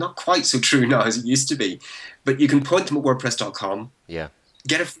it's not quite so true now as it used to be, but you can point them at WordPress.com. Yeah.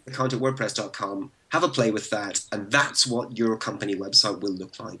 Get a free account at WordPress.com, have a play with that, and that's what your company website will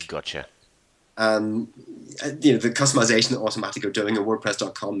look like. Gotcha. The customization that Automattic are doing at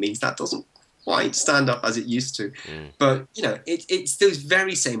WordPress.com means that doesn't quite stand up as it used to, but it's those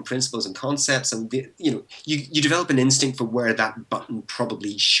very same principles and concepts, and you develop an instinct for where that button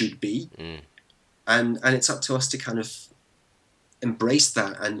probably should be, and it's up to us to kind of embrace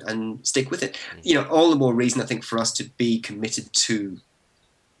that and stick with it. All the more reason I think for us to be committed to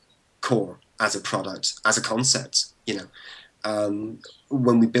core as a product, as a concept.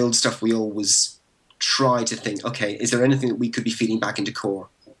 When we build stuff, we always try to think, okay, is there anything that we could be feeding back into core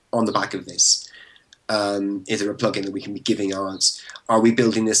on the back of this? Is there a plugin that we can be giving out? Are we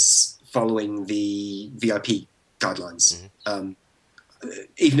building this following the VIP guidelines?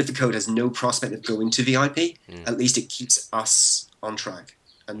 Even if the code has no prospect of going to VIP, at least it keeps us on track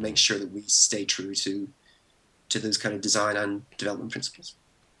and makes sure that we stay true to those kind of design and development principles.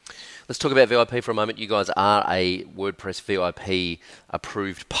 Let's talk about VIP for a moment. You guys are a WordPress VIP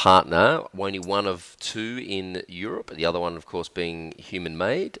approved partner, only one of 2 in Europe, the other one, of course, being Human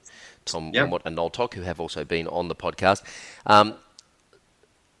Made, Tom Wilmot and Noel Tock, who have also been on the podcast. I'm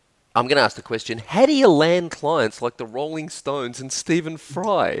going to ask the question, how do you land clients like the Rolling Stones and Stephen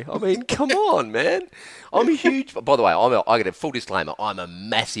Fry? I mean, come on, man. I'm a huge... By the way, I got a full disclaimer. I'm a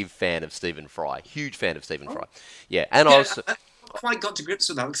massive fan of Stephen Fry. Huge fan of Stephen Fry. Yeah, and I also... quite got to grips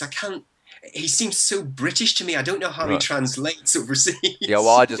with that because I can't. He seems so British to me. I don't know how he translates overseas. Yeah,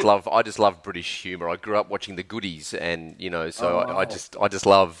 well, I just love British humour. I grew up watching The Goodies, and I just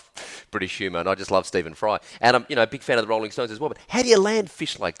love British humour, and I just love Stephen Fry, and I'm a big fan of the Rolling Stones as well. But how do you land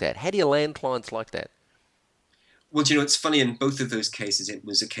fish like that? How do you land clients like that? Well, it's funny. In both of those cases, it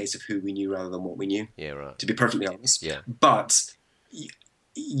was a case of who we knew rather than what we knew. Yeah, right. To be perfectly honest. Yeah. But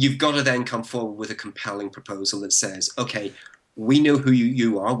you've got to then come forward with a compelling proposal that says, okay, we know who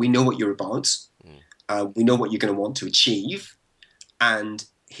you are, we know what you're about, we know what you're going to want to achieve, and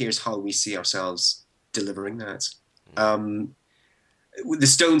here's how we see ourselves delivering that. The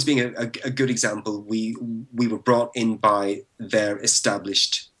Stones being a good example, we were brought in by their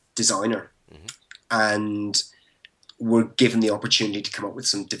established designer, and were given the opportunity to come up with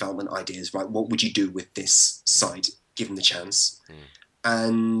some development ideas. Right, what would you do with this site, given the chance?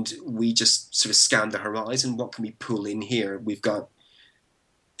 And we just sort of scanned the horizon. What can we pull in here? We've got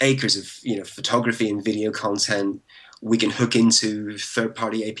acres of photography and video content. We can hook into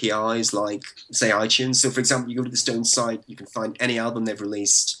third-party APIs like, say, iTunes. So, for example, you go to the Stones site, you can find any album they've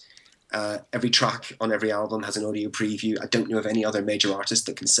released. Every track on every album has an audio preview. I don't know of any other major artist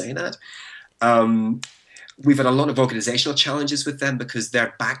that can say that. We've had a lot of organizational challenges with them because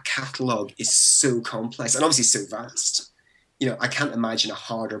their back catalogue is so complex and obviously so vast. I can't imagine a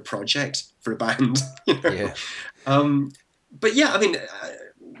harder project for a band. Yeah. But yeah, I mean,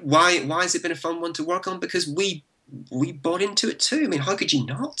 why has it been a fun one to work on? Because we bought into it too. I mean, how could you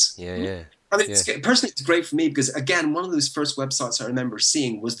not? Yeah. I mean, personally, it's great for me because, again, one of those first websites I remember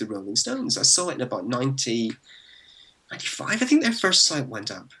seeing was the Rolling Stones. I saw it in about 95, I think their first site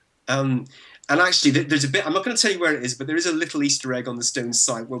went up. And actually, there's a bit, I'm not going to tell you where it is, but there is a little Easter egg on the Stones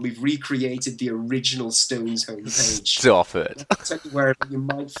site where we've recreated the original Stones homepage. Stop it. I'll tell you where you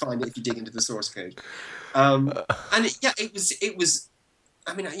might find it if you dig into the source code. And it was,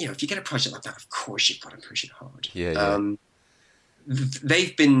 I mean, if you get a project like that, of course you've got to push it hard. Yeah.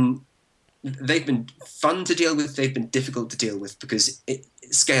 They've been fun to deal with. They've been difficult to deal with because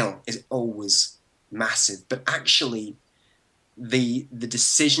scale is always massive. But actually, the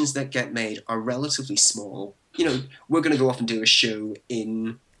decisions that get made are relatively small. We're going to go off and do a show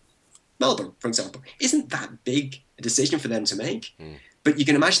in Melbourne, for example. Isn't that big a decision for them to make? But you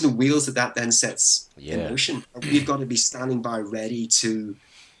can imagine the wheels that then sets in motion. We've got to be standing by ready to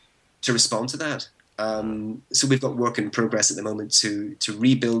respond to that. So we've got work in progress at the moment to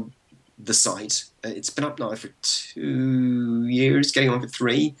rebuild the site. It's been up now for 2 years, getting on for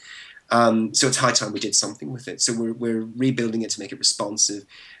 3. So it's high time we did something with it. So we're rebuilding it to make it responsive,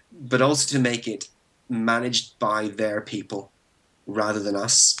 but also to make it managed by their people rather than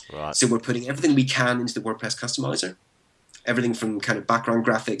us. Right. So we're putting everything we can into the WordPress customizer, everything from kind of background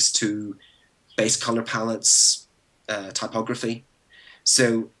graphics to base color palettes, typography.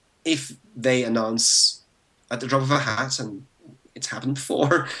 So if they announce at the drop of a hat, and it's happened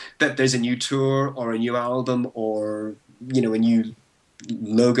before, that there's a new tour or a new album or a new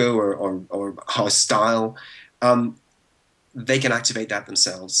logo or house style, they can activate that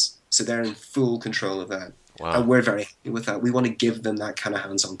themselves. So they're in full control of that. Wow. And we're very happy with that. We want to give them that kind of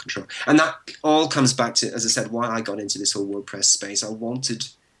hands-on control. And that all comes back to, as I said, why I got into this whole WordPress space. I wanted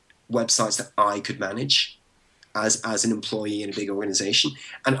websites that I could manage as an employee in a big organization.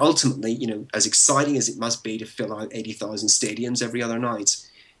 And ultimately, as exciting as it must be to fill out 80,000 stadiums every other night,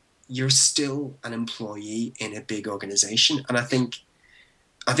 you're still an employee in a big organization. And I think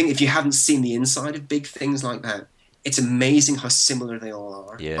if you haven't seen the inside of big things like that, it's amazing how similar they all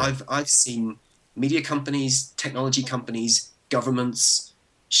are. Yeah. I've seen media companies, technology companies, governments,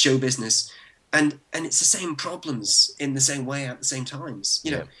 show business, and it's the same problems in the same way at the same times.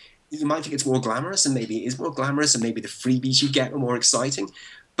 You might think it's more glamorous, and maybe it is more glamorous, and maybe the freebies you get are more exciting.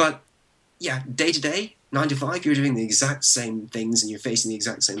 But yeah, day to day, 9 to 5, you're doing the exact same things and you're facing the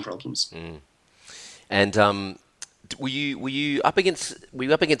exact same problems. And were you up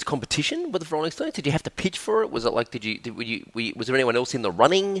against competition with the Rolling Stones? Did you have to pitch for it? Was it like was there anyone else in the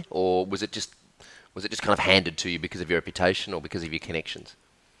running, or was it just kind of handed to you because of your reputation or because of your connections?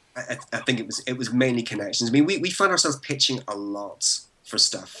 I think it was mainly connections. I mean, we find ourselves pitching a lot for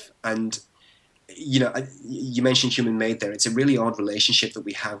stuff, and you mentioned Human Made there. It's a really odd relationship that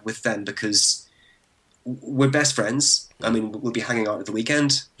we have with them because we're best friends. I mean, we'll be hanging out at the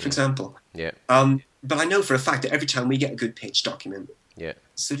weekend, for example. Yeah. But I know for a fact that every time we get a good pitch document,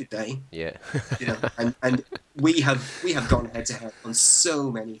 so did they. Yeah. And we have gone head to head on so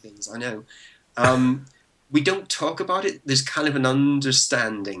many things. I know. We don't talk about it. There's kind of an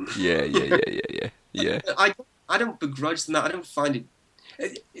understanding. Yeah. I don't begrudge them that. I don't find it.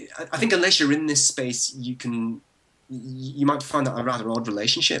 I think unless you're in this space, you might find that a rather odd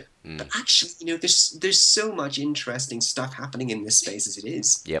relationship. But actually, there's so much interesting stuff happening in this space as it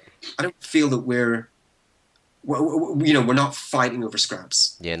is. Yep. I don't feel that we're not fighting over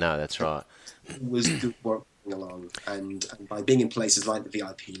scraps. Yeah, no, that's right. It was good work along, and by being in places like the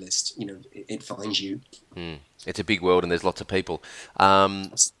VIP list, it finds you. It's a big world and there's lots of people.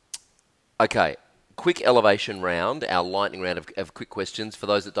 Okay, quick elevation round, our lightning round of quick questions. For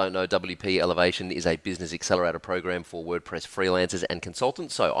those that don't know, WP Elevation is a business accelerator program for WordPress freelancers and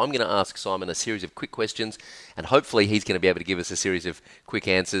consultants. So I'm going to ask Simon a series of quick questions, and hopefully he's going to be able to give us a series of quick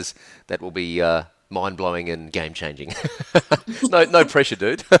answers that will be mind-blowing and game-changing. No pressure,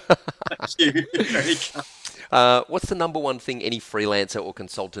 dude. Thank you. Very kind. What's the number one thing any freelancer or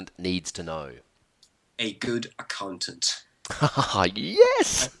consultant needs to know? A good accountant.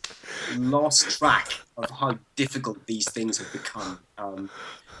 Yes! Lost track of how difficult these things have become.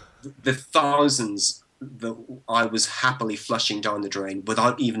 The thousands that I was happily flushing down the drain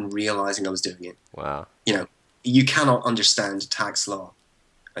without even realizing I was doing it. Wow. You cannot understand tax law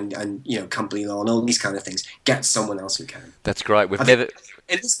and company law and all these kind of things. Get someone else who can. That's great.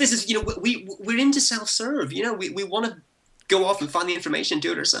 In this business, we're into self-serve. We want to go off and find the information and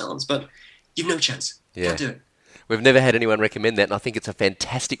do it ourselves, but you've no chance. You can't do it. We've never had anyone recommend that, and I think it's a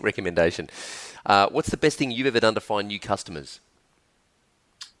fantastic recommendation. What's the best thing you've ever done to find new customers?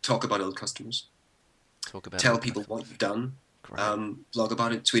 Talk about old customers. Tell people what you've done. Great. Blog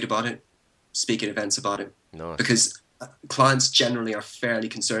about it, tweet about it, speak at events about it. Nice. Because clients generally are fairly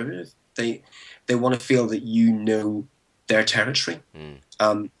conservative. They want to feel that you know their territory.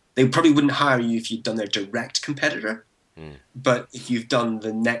 They probably wouldn't hire you if you'd done their direct competitor. But if you've done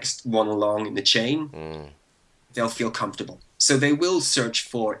the next one along in the chain, they'll feel comfortable. So they will search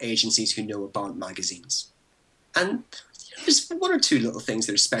for agencies who know about magazines. And there's one or two little things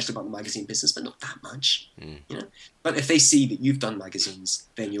that are special about the magazine business, but not that much. You know? But if they see that you've done magazines,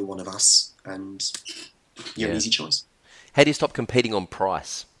 then you're one of us, and you're an easy choice. How do you stop competing on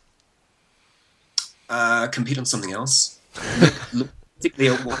price? Compete on something else. Look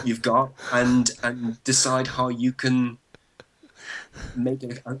particularly at what you've got, and decide how you can make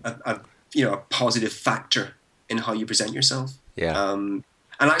it a positive factor in how you present yourself. Yeah. And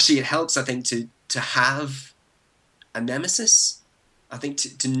actually, it helps, I think, to have a nemesis. I think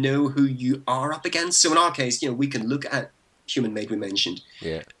to know who you are up against. So in our case, we can look at Human Made, we mentioned,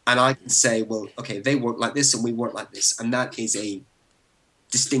 and I can say, well, okay, they work like this and we work like this, and that is a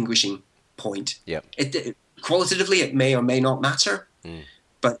distinguishing point. Yeah. Qualitatively, it may or may not matter,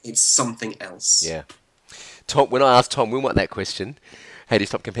 but it's something else. Yeah. Tom, when I asked Tom Wilmot that question, how do you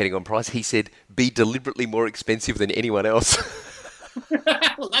stop competing on price? He said, be deliberately more expensive than anyone else.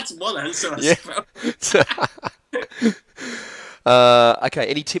 Well, that's one answer, I suppose. Okay,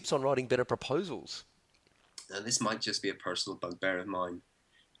 any tips on writing better proposals? Now, this might just be a personal bugbear of mine.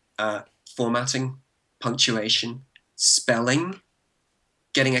 Formatting, punctuation, spelling,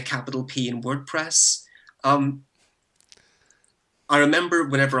 getting a capital P in WordPress. I remember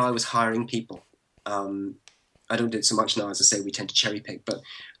whenever I was hiring people, I don't do it so much now, as I say, we tend to cherry pick, but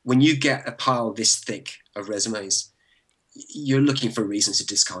when you get a pile this thick of resumes, you're looking for reasons to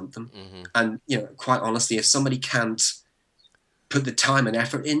discount them. And, quite honestly, if somebody can't put the time and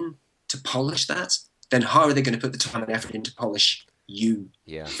effort in to polish that, then how are they going to put the time and effort in to polish you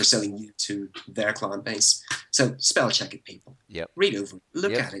for selling you to their client base? So spell check it, people. Read over it.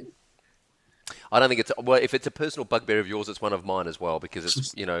 Look at it. I don't think if it's a personal bugbear of yours, it's one of mine as well, because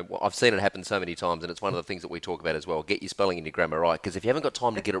it's, I've seen it happen so many times, and it's one of the things that we talk about as well. Get your spelling and your grammar right, because if you haven't got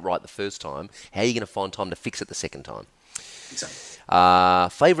time to get it right the first time, how are you going to find time to fix it the second time? Exactly.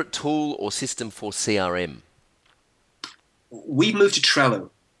 Favorite tool or system for CRM? We've moved to Trello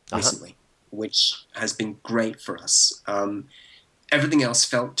recently, which has been great for us. Everything else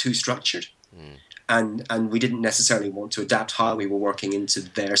felt too structured, and we didn't necessarily want to adapt how we were working into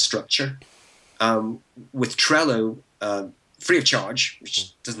their structure. With Trello, free of charge,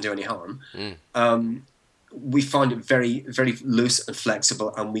 which doesn't do any harm, we found it very, very loose and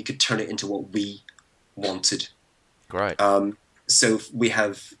flexible, and we could turn it into what we wanted. Great. So we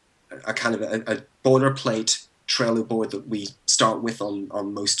have a kind of a boilerplate Trello board that we start with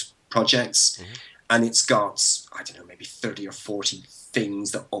on most projects, and it's got, I don't know, maybe 30 or 40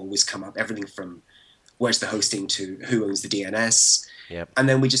 things that always come up, everything from where's the hosting to who owns the DNS, and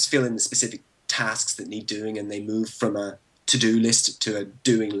then we just fill in the specific tasks that need doing, and they move from a to-do list to a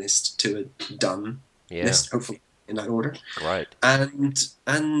doing list to a done list, hopefully in that order. Right. And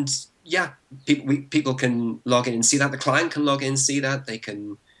people can log in and see that. The client can log in and see that. They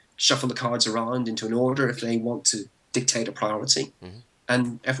can shuffle the cards around into an order if they want to dictate a priority.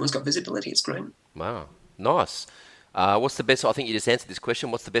 And everyone's got visibility. It's great. Wow. Nice. What's the best, I think you just answered this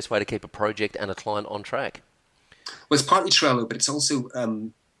question, what's the best way to keep a project and a client on track? Well, it's partly Trello, but it's also,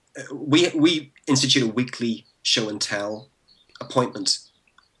 we institute a weekly show and tell appointment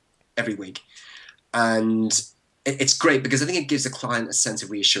every week. And it's great because I think it gives the client a sense of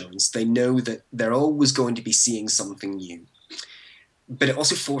reassurance. They know that they're always going to be seeing something new. But it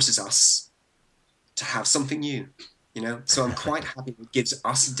also forces us to have something new, So I'm quite happy it gives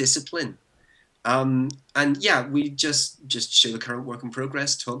us discipline. And we just show the current work in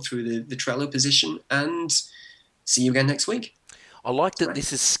progress, talk through the Trello position, and see you again next week. I like that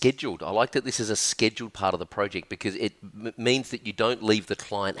this is scheduled. I like that this is a scheduled part of the project, because it means that you don't leave the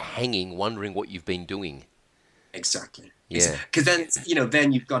client hanging, wondering what you've been doing. Exactly. Yeah. Because then,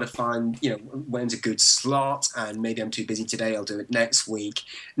 then you've got to find, when's a good slot, and maybe I'm too busy today, I'll do it next week.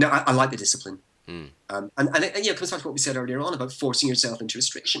 No, I like the discipline. And it comes back to what we said earlier on about forcing yourself into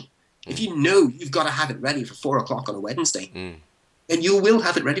restriction. If you know you've got to have it ready for 4 o'clock on a Wednesday, then you will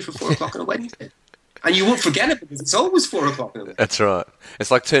have it ready for 4 o'clock on a Wednesday. And you won't forget it because it's always 4 o'clock on a Wednesday. That's right.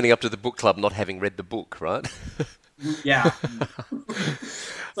 It's like turning up to the book club not having read the book, right? Yeah.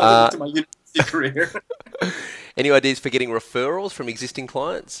 To my university career. Any ideas for getting referrals from existing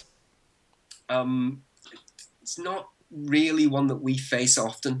clients? it's not really one that we face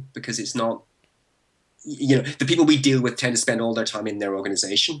often, because it's not, the people we deal with tend to spend all their time in their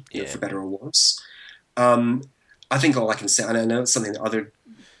organization, for better or worse. I think all I can say, and I know it's something that other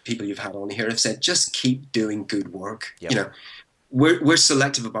people you've had on here have said, just keep doing good work. Yep. We're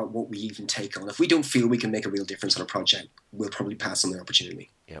selective about what we even take on. If we don't feel we can make a real difference on a project, we'll probably pass on the opportunity.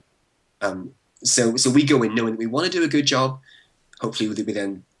 Yep. So we go in knowing that we want to do a good job. Hopefully we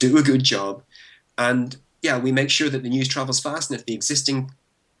then do a good job. And we make sure that the news travels fast. And if the existing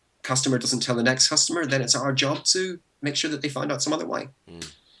customer doesn't tell the next customer, then it's our job to make sure that they find out some other way.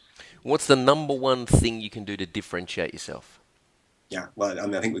 What's the number one thing you can do to differentiate yourself? Yeah, well,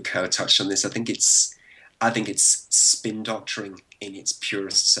 I think we kind of touched on this. I think it's spin doctoring in its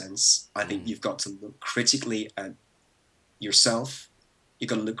purest sense. I think you've got to look critically at yourself. You've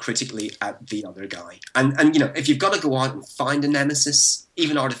got to look critically at the other guy. And if you've got to go out and find a nemesis,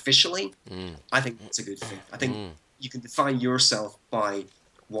 even artificially, I think that's a good thing. I think you can define yourself by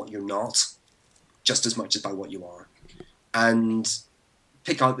what you're not, just as much as by what you are. And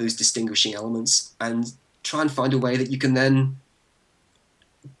pick out those distinguishing elements and try and find a way that you can then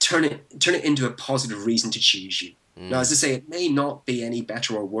turn it into a positive reason to choose you. Now, as I say, it may not be any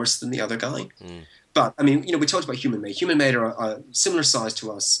better or worse than the other guy. But, I mean, we talked about HumanMade. HumanMade are a similar size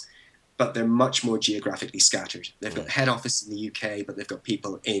to us, but they're much more geographically scattered. They've got head office in the UK, but they've got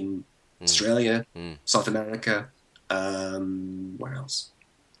people in Australia, South America, where else?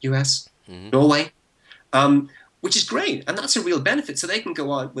 US, Norway, which is great. And that's a real benefit. So they can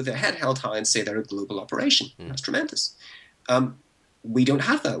go out with their head held high and say they're a global operation. That's tremendous. We don't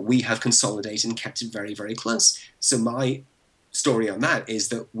have that. We have consolidated and kept it very, very close. So my story on that is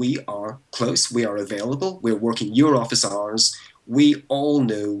that we are close, we are available, we're working your office hours, we all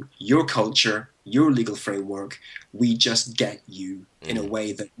know your culture, your legal framework, we just get you in a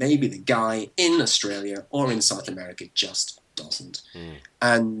way that maybe the guy in Australia or in South America just doesn't.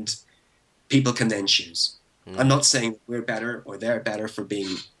 And people can then choose. I'm not saying we're better or they're better for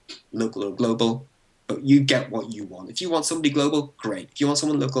being local or global, but you get what you want. If you want somebody global, great. If you want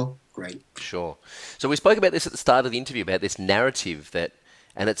someone local, great. Sure. So we spoke about this at the start of the interview, about this narrative that,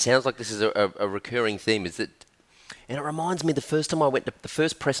 and it sounds like this is a recurring theme, is that, and it reminds me the first time I went to the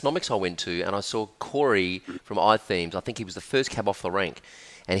first Pressnomics I went to, and I saw Corey from iThemes. I think he was the first cab off the rank,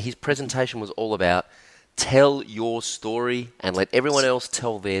 and his presentation was all about tell your story and let everyone else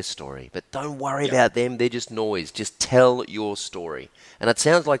tell their story. But don't worry about them, they're just noise. Just tell your story. And it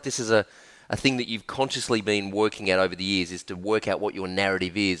sounds like this is a thing that you've consciously been working at over the years, is to work out what your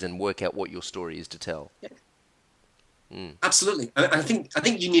narrative is and work out what your story is to tell. Absolutely. I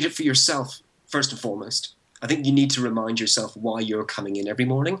think you need it for yourself, first and foremost. I think you need to remind yourself why you're coming in every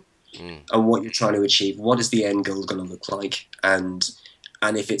morning and what you're trying to achieve. What is the end goal going to look like?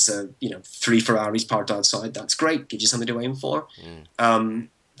 And if it's 3 Ferraris parked outside, that's great. Gives you something to aim for.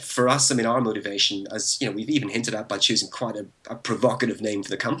 For us, I mean, our motivation, as we've even hinted at by choosing quite a provocative name for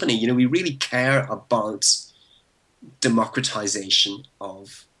the company, we really care about democratization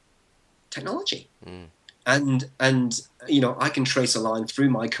of technology. And I can trace a line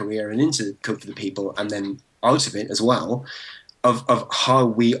through my career and into Code for the People, and then out of it as well, of how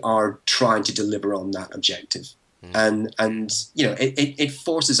we are trying to deliver on that objective. And it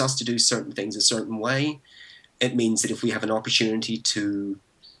forces us to do certain things a certain way. It means that if we have an opportunity to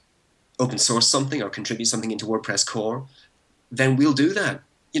open source something or contribute something into WordPress core, then we'll do that,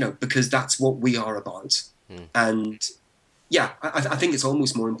 because that's what we are about. And I think it's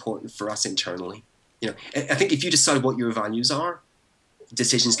almost more important for us internally. I think if you decide what your values are,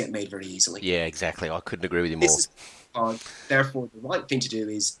 decisions get made very easily. Yeah, exactly. I couldn't agree with you more. Therefore, the right thing to do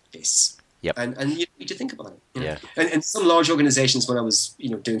is this. Yep. And you need to think about it. And some large organizations, when I was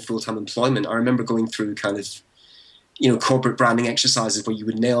doing full-time employment, I remember going through kind of corporate branding exercises where you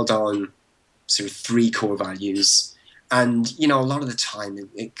would nail down sort of 3 core values. And, a lot of the time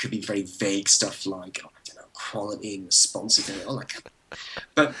it could be very vague stuff like, quality and responsiveness, all that kind of.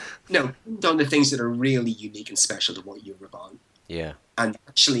 But no, down the things that are really unique and special to what you're about. Yeah. And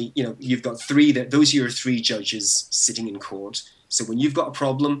actually, you've got 3, those are your 3 judges sitting in court. So when you've got a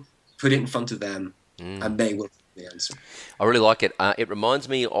problem, put it in front of them and they will have the answer. I really like it. It reminds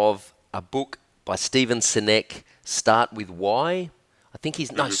me of a book by Stephen Sinek, Start With Why. I think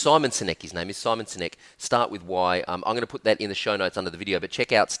Simon Sinek, his name is Simon Sinek. Start With Why. I'm going to put that in the show notes under the video, but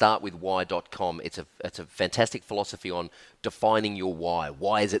check out startwithwhy.com. It's a fantastic philosophy on defining your why.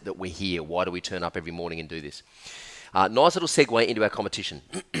 Why is it that we're here? Why do we turn up every morning and do this? Nice little segue into our competition.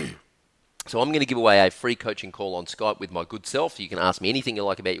 So I'm going to give away a free coaching call on Skype with my good self. You can ask me anything you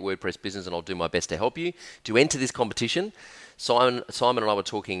like about your WordPress business and I'll do my best to help you. To enter this competition, Simon and I were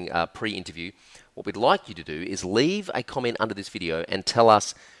talking pre-interview. What we'd like you to do is leave a comment under this video and tell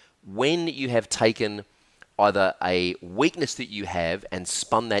us when you have taken either a weakness that you have and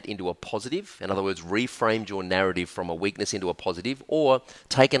spun that into a positive, in other words, reframed your narrative from a weakness into a positive, or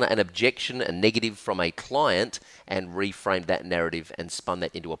taken an objection, a negative from a client and reframed that narrative and spun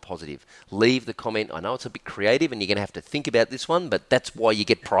that into a positive. Leave the comment. I know it's a bit creative and you're going to have to think about this one, but that's why you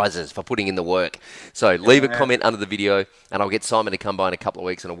get prizes for putting in the work. So leave a comment under the video and I'll get Simon to come by in a couple of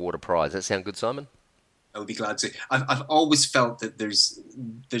weeks and award a prize. Does that sound good, Simon? I would be glad to. I've always felt that there's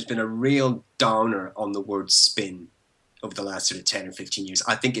been a real downer on the word spin over the last sort of 10 or 15 years.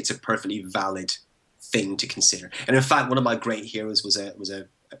 I think it's a perfectly valid thing to consider. And in fact, one of my great heroes was a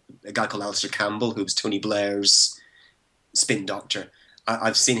guy called Alistair Campbell, who was Tony Blair's spin doctor.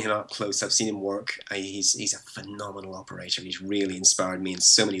 I've seen him up close. I've seen him work. He's a phenomenal operator. He's really inspired me in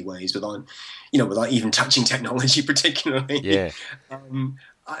so many ways without even touching technology particularly. Yeah.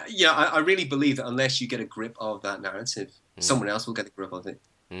 I really believe that unless you get a grip of that narrative, someone else will get a grip of it.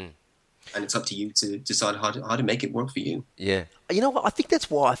 And it's up to you to decide how to make it work for you. Yeah. You know what? I think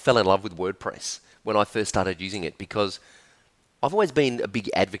that's why I fell in love with WordPress when I first started using it, because I've always been a big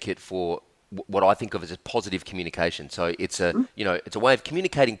advocate for what I think of as a positive communication. So it's it's a way of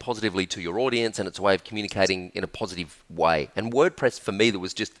communicating positively to your audience, and it's a way of communicating in a positive way. And WordPress, for me, that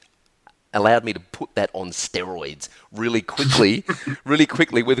was just allowed me to put that on steroids really quickly,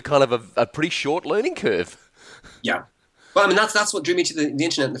 with a kind of a pretty short learning curve. Yeah. Well, I mean, that's what drew me to the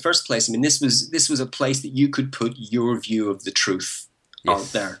internet in the first place. I mean, this was a place that you could put your view of the truth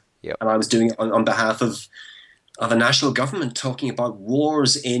out there. Yep. And I was doing it on behalf of a national government, talking about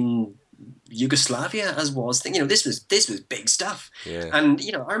wars in Yugoslavia, as was, this was big stuff. Yeah. And,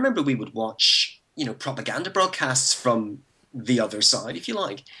 I remember we would watch, propaganda broadcasts from the other side, if you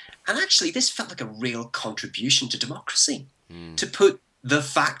like. And actually, this felt like a real contribution to democracy, to put the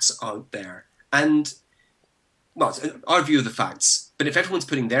facts out there. And, well, it's our view of the facts, but if everyone's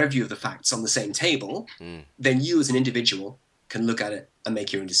putting their view of the facts on the same table, then you as an individual can look at it and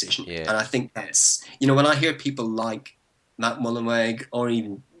make your own decision. Yeah. And I think that's, when I hear people like Matt Mullenweg or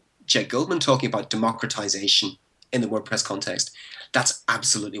even Jake Goldman talking about democratization in the WordPress context, that's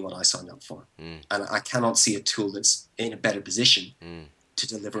absolutely what I signed up for. And I cannot see a tool that's in a better position to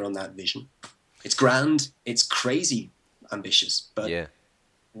deliver on that vision. It's grand, it's crazy ambitious, but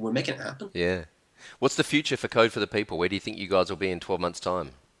we're making it happen. Yeah. What's the future for Code for the People? Where do you think you guys will be in 12 months'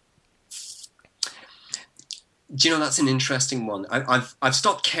 time? Do you know, that's an interesting one. I've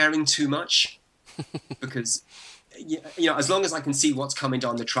stopped caring too much because, as long as I can see what's coming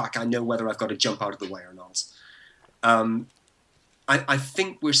down the track, I know whether I've got to jump out of the way or not. I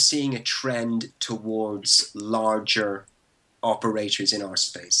think we're seeing a trend towards larger operators in our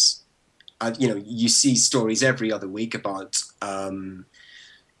space. You see stories every other week about,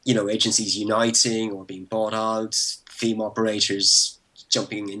 agencies uniting or being bought out, theme operators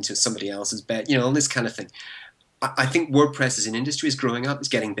jumping into somebody else's bed, all this kind of thing. I think WordPress as an industry is growing up, it's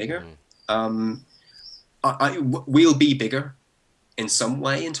getting bigger. We'll be bigger in some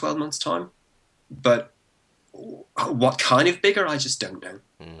way in 12 months' time, but what kind of bigger, I just don't know.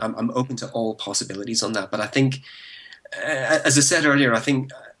 I'm open to all possibilities on that, but I think, as I said earlier, I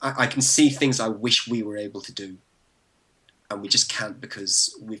think I can see things I wish we were able to do, and we just can't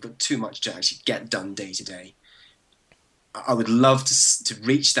because we've got too much to actually get done day to day. I would love to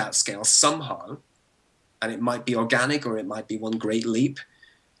reach that scale somehow, and it might be organic or it might be one great leap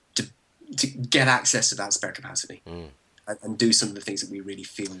to get access to that spare capacity and do some of the things that we really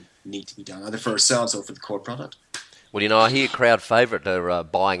feel need to be done, either for ourselves or for the core product. Well, I hear crowd favourite are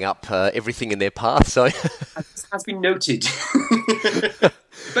buying up everything in their path, so... Has been noted.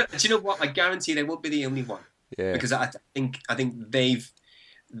 But do you know what? I guarantee they won't be the only one. Yeah. Because I think they've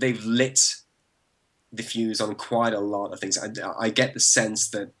lit the fuse on quite a lot of things. I get the sense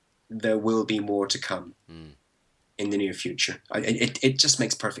that there will be more to come in the near future. It just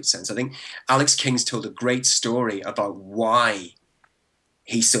makes perfect sense. I think Alex King's told a great story about why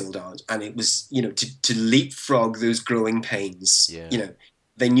he sold out, and it was to leapfrog those growing pains. Yeah.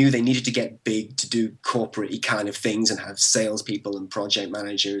 They knew they needed to get big to do corporate-y kind of things and have salespeople and project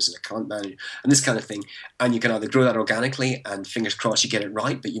managers and account managers and this kind of thing. And you can either grow that organically and fingers crossed you get it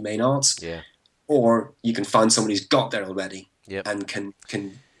right, but you may not. Yeah. Or you can find somebody who's got there already and can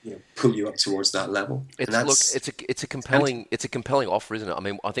pull you up towards that level. It's a compelling offer, isn't it? I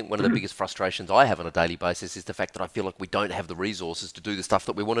mean, I think one of the biggest frustrations I have on a daily basis is the fact that I feel like we don't have the resources to do the stuff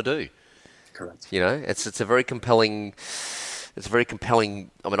that we want to do. Correct. It's a very compelling it's a very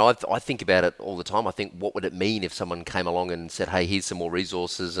compelling. I mean, I think about it all the time. I think, what would it mean if someone came along and said, "Hey, here's some more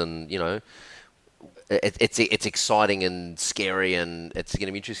resources," and it's exciting and scary, and it's going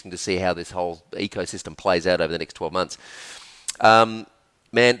to be interesting to see how this whole ecosystem plays out over the next 12 months.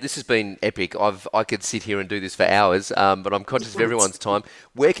 Man, this has been epic. I could sit here and do this for hours, but I'm conscious of everyone's time.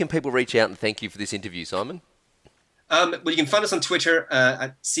 Where can people reach out and thank you for this interview, Simon? Well, you can find us on Twitter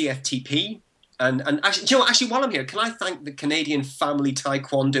at CFTP. And actually, while I'm here, can I thank the Canadian Family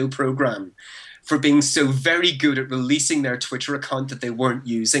Taekwondo Program for being so very good at releasing their Twitter account that they weren't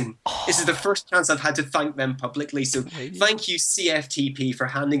using. This is the first chance I've had to thank them publicly. So thank you, CFTP, for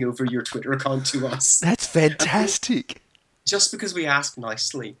handing over your Twitter account to us. That's fantastic. Just because we asked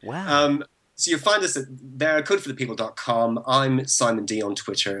nicely. Wow. So you'll find us there, codeforthepeople.com. I'm Simon D on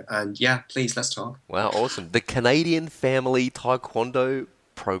Twitter. And yeah, please, let's talk. Wow, awesome. The Canadian Family Taekwondo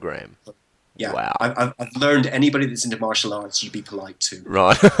Program. Yeah, wow. I've learned anybody that's into martial arts, you be polite to.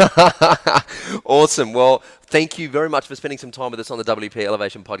 Right. Awesome. Well, thank you very much for spending some time with us on the WP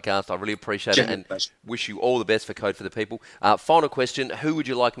Elevation podcast. I really appreciate it and wish you all the best for Code for the People. Final question, who would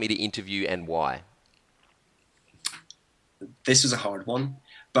you like me to interview and why? This was a hard one,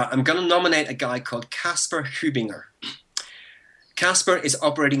 but I'm going to nominate a guy called Caspar Hubinger. Caspar is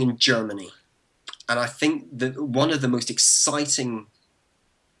operating in Germany, and I think that one of the most exciting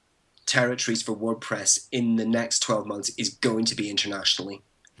territories for WordPress in the next 12 months is going to be internationally.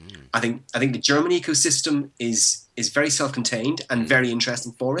 I think the German ecosystem is very self-contained and very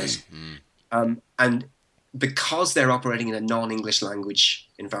interesting for it. And because they're operating in a non-English language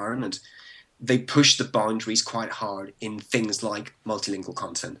environment, they push the boundaries quite hard in things like multilingual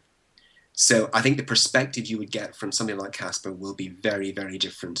content. So I think the perspective you would get from something like Caspar will be very, very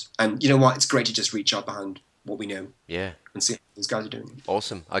different. And you know what? It's great to just reach out behind what we know. Yeah. And see how those guys are doing.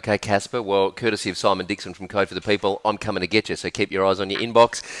 Awesome. Okay, Caspar. Well, courtesy of Simon Dixon from Code for the People, I'm coming to get you, so keep your eyes on your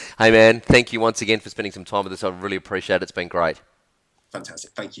inbox. Hey, man, thank you once again for spending some time with us. I really appreciate it. It's been great.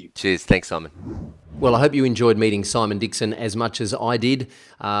 Fantastic. Thank you. Cheers. Thanks, Simon. Well, I hope you enjoyed meeting Simon Dixon as much as I did.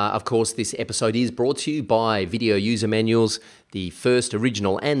 Of course, this episode is brought to you by Video User Manuals, the first,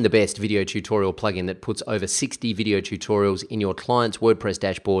 original and the best video tutorial plugin that puts over 60 video tutorials in your client's WordPress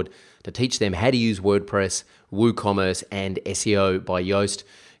dashboard to teach them how to use WordPress, WooCommerce, and SEO by Yoast.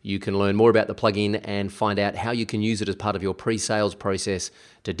 You can learn more about the plugin and find out how you can use it as part of your pre-sales process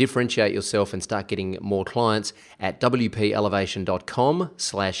to differentiate yourself and start getting more clients at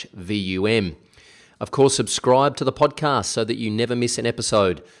wpelevation.com/VUM. Of course, subscribe to the podcast so that you never miss an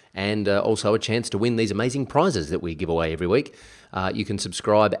episode, and also a chance to win these amazing prizes that we give away every week. You can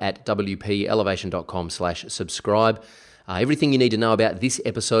subscribe at wpelevation.com/subscribe. Everything you need to know about this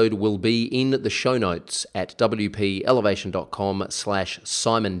episode will be in the show notes at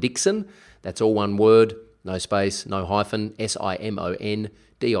wpelevation.com/Simon Dixon. That's all one word, no space, no hyphen,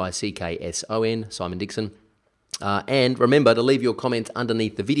 SIMONDICKSON, Simon Dixon. And remember to leave your comments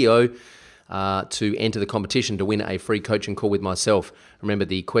underneath the video to enter the competition to win a free coaching call with myself. Remember,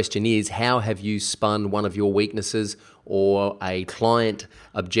 the question is, how have you spun one of your weaknesses or a client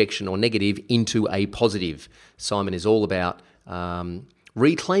objection or negative into a positive? Simon is all about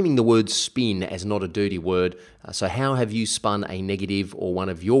reclaiming the word spin as not a dirty word. So how have you spun a negative or one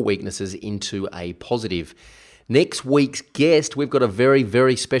of your weaknesses into a positive? Next week's guest, we've got a very,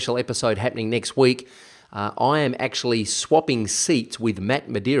 very special episode happening next week. I am actually swapping seats with Matt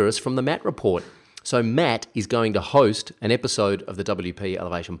Medeiros from the Matt Report. So Matt is going to host an episode of the WP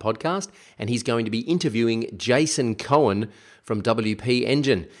Elevation podcast, and he's going to be interviewing Jason Cohen from WP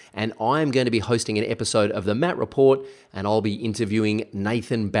Engine. And I'm going to be hosting an episode of the Matt Report, and I'll be interviewing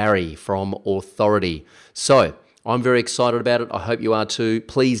Nathan Barry from Authority. So I'm very excited about it. I hope you are too.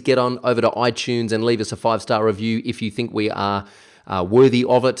 Please get on over to iTunes and leave us a 5-star review if you think we are worthy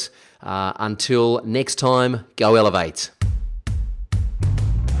of it. Until next time, go elevate.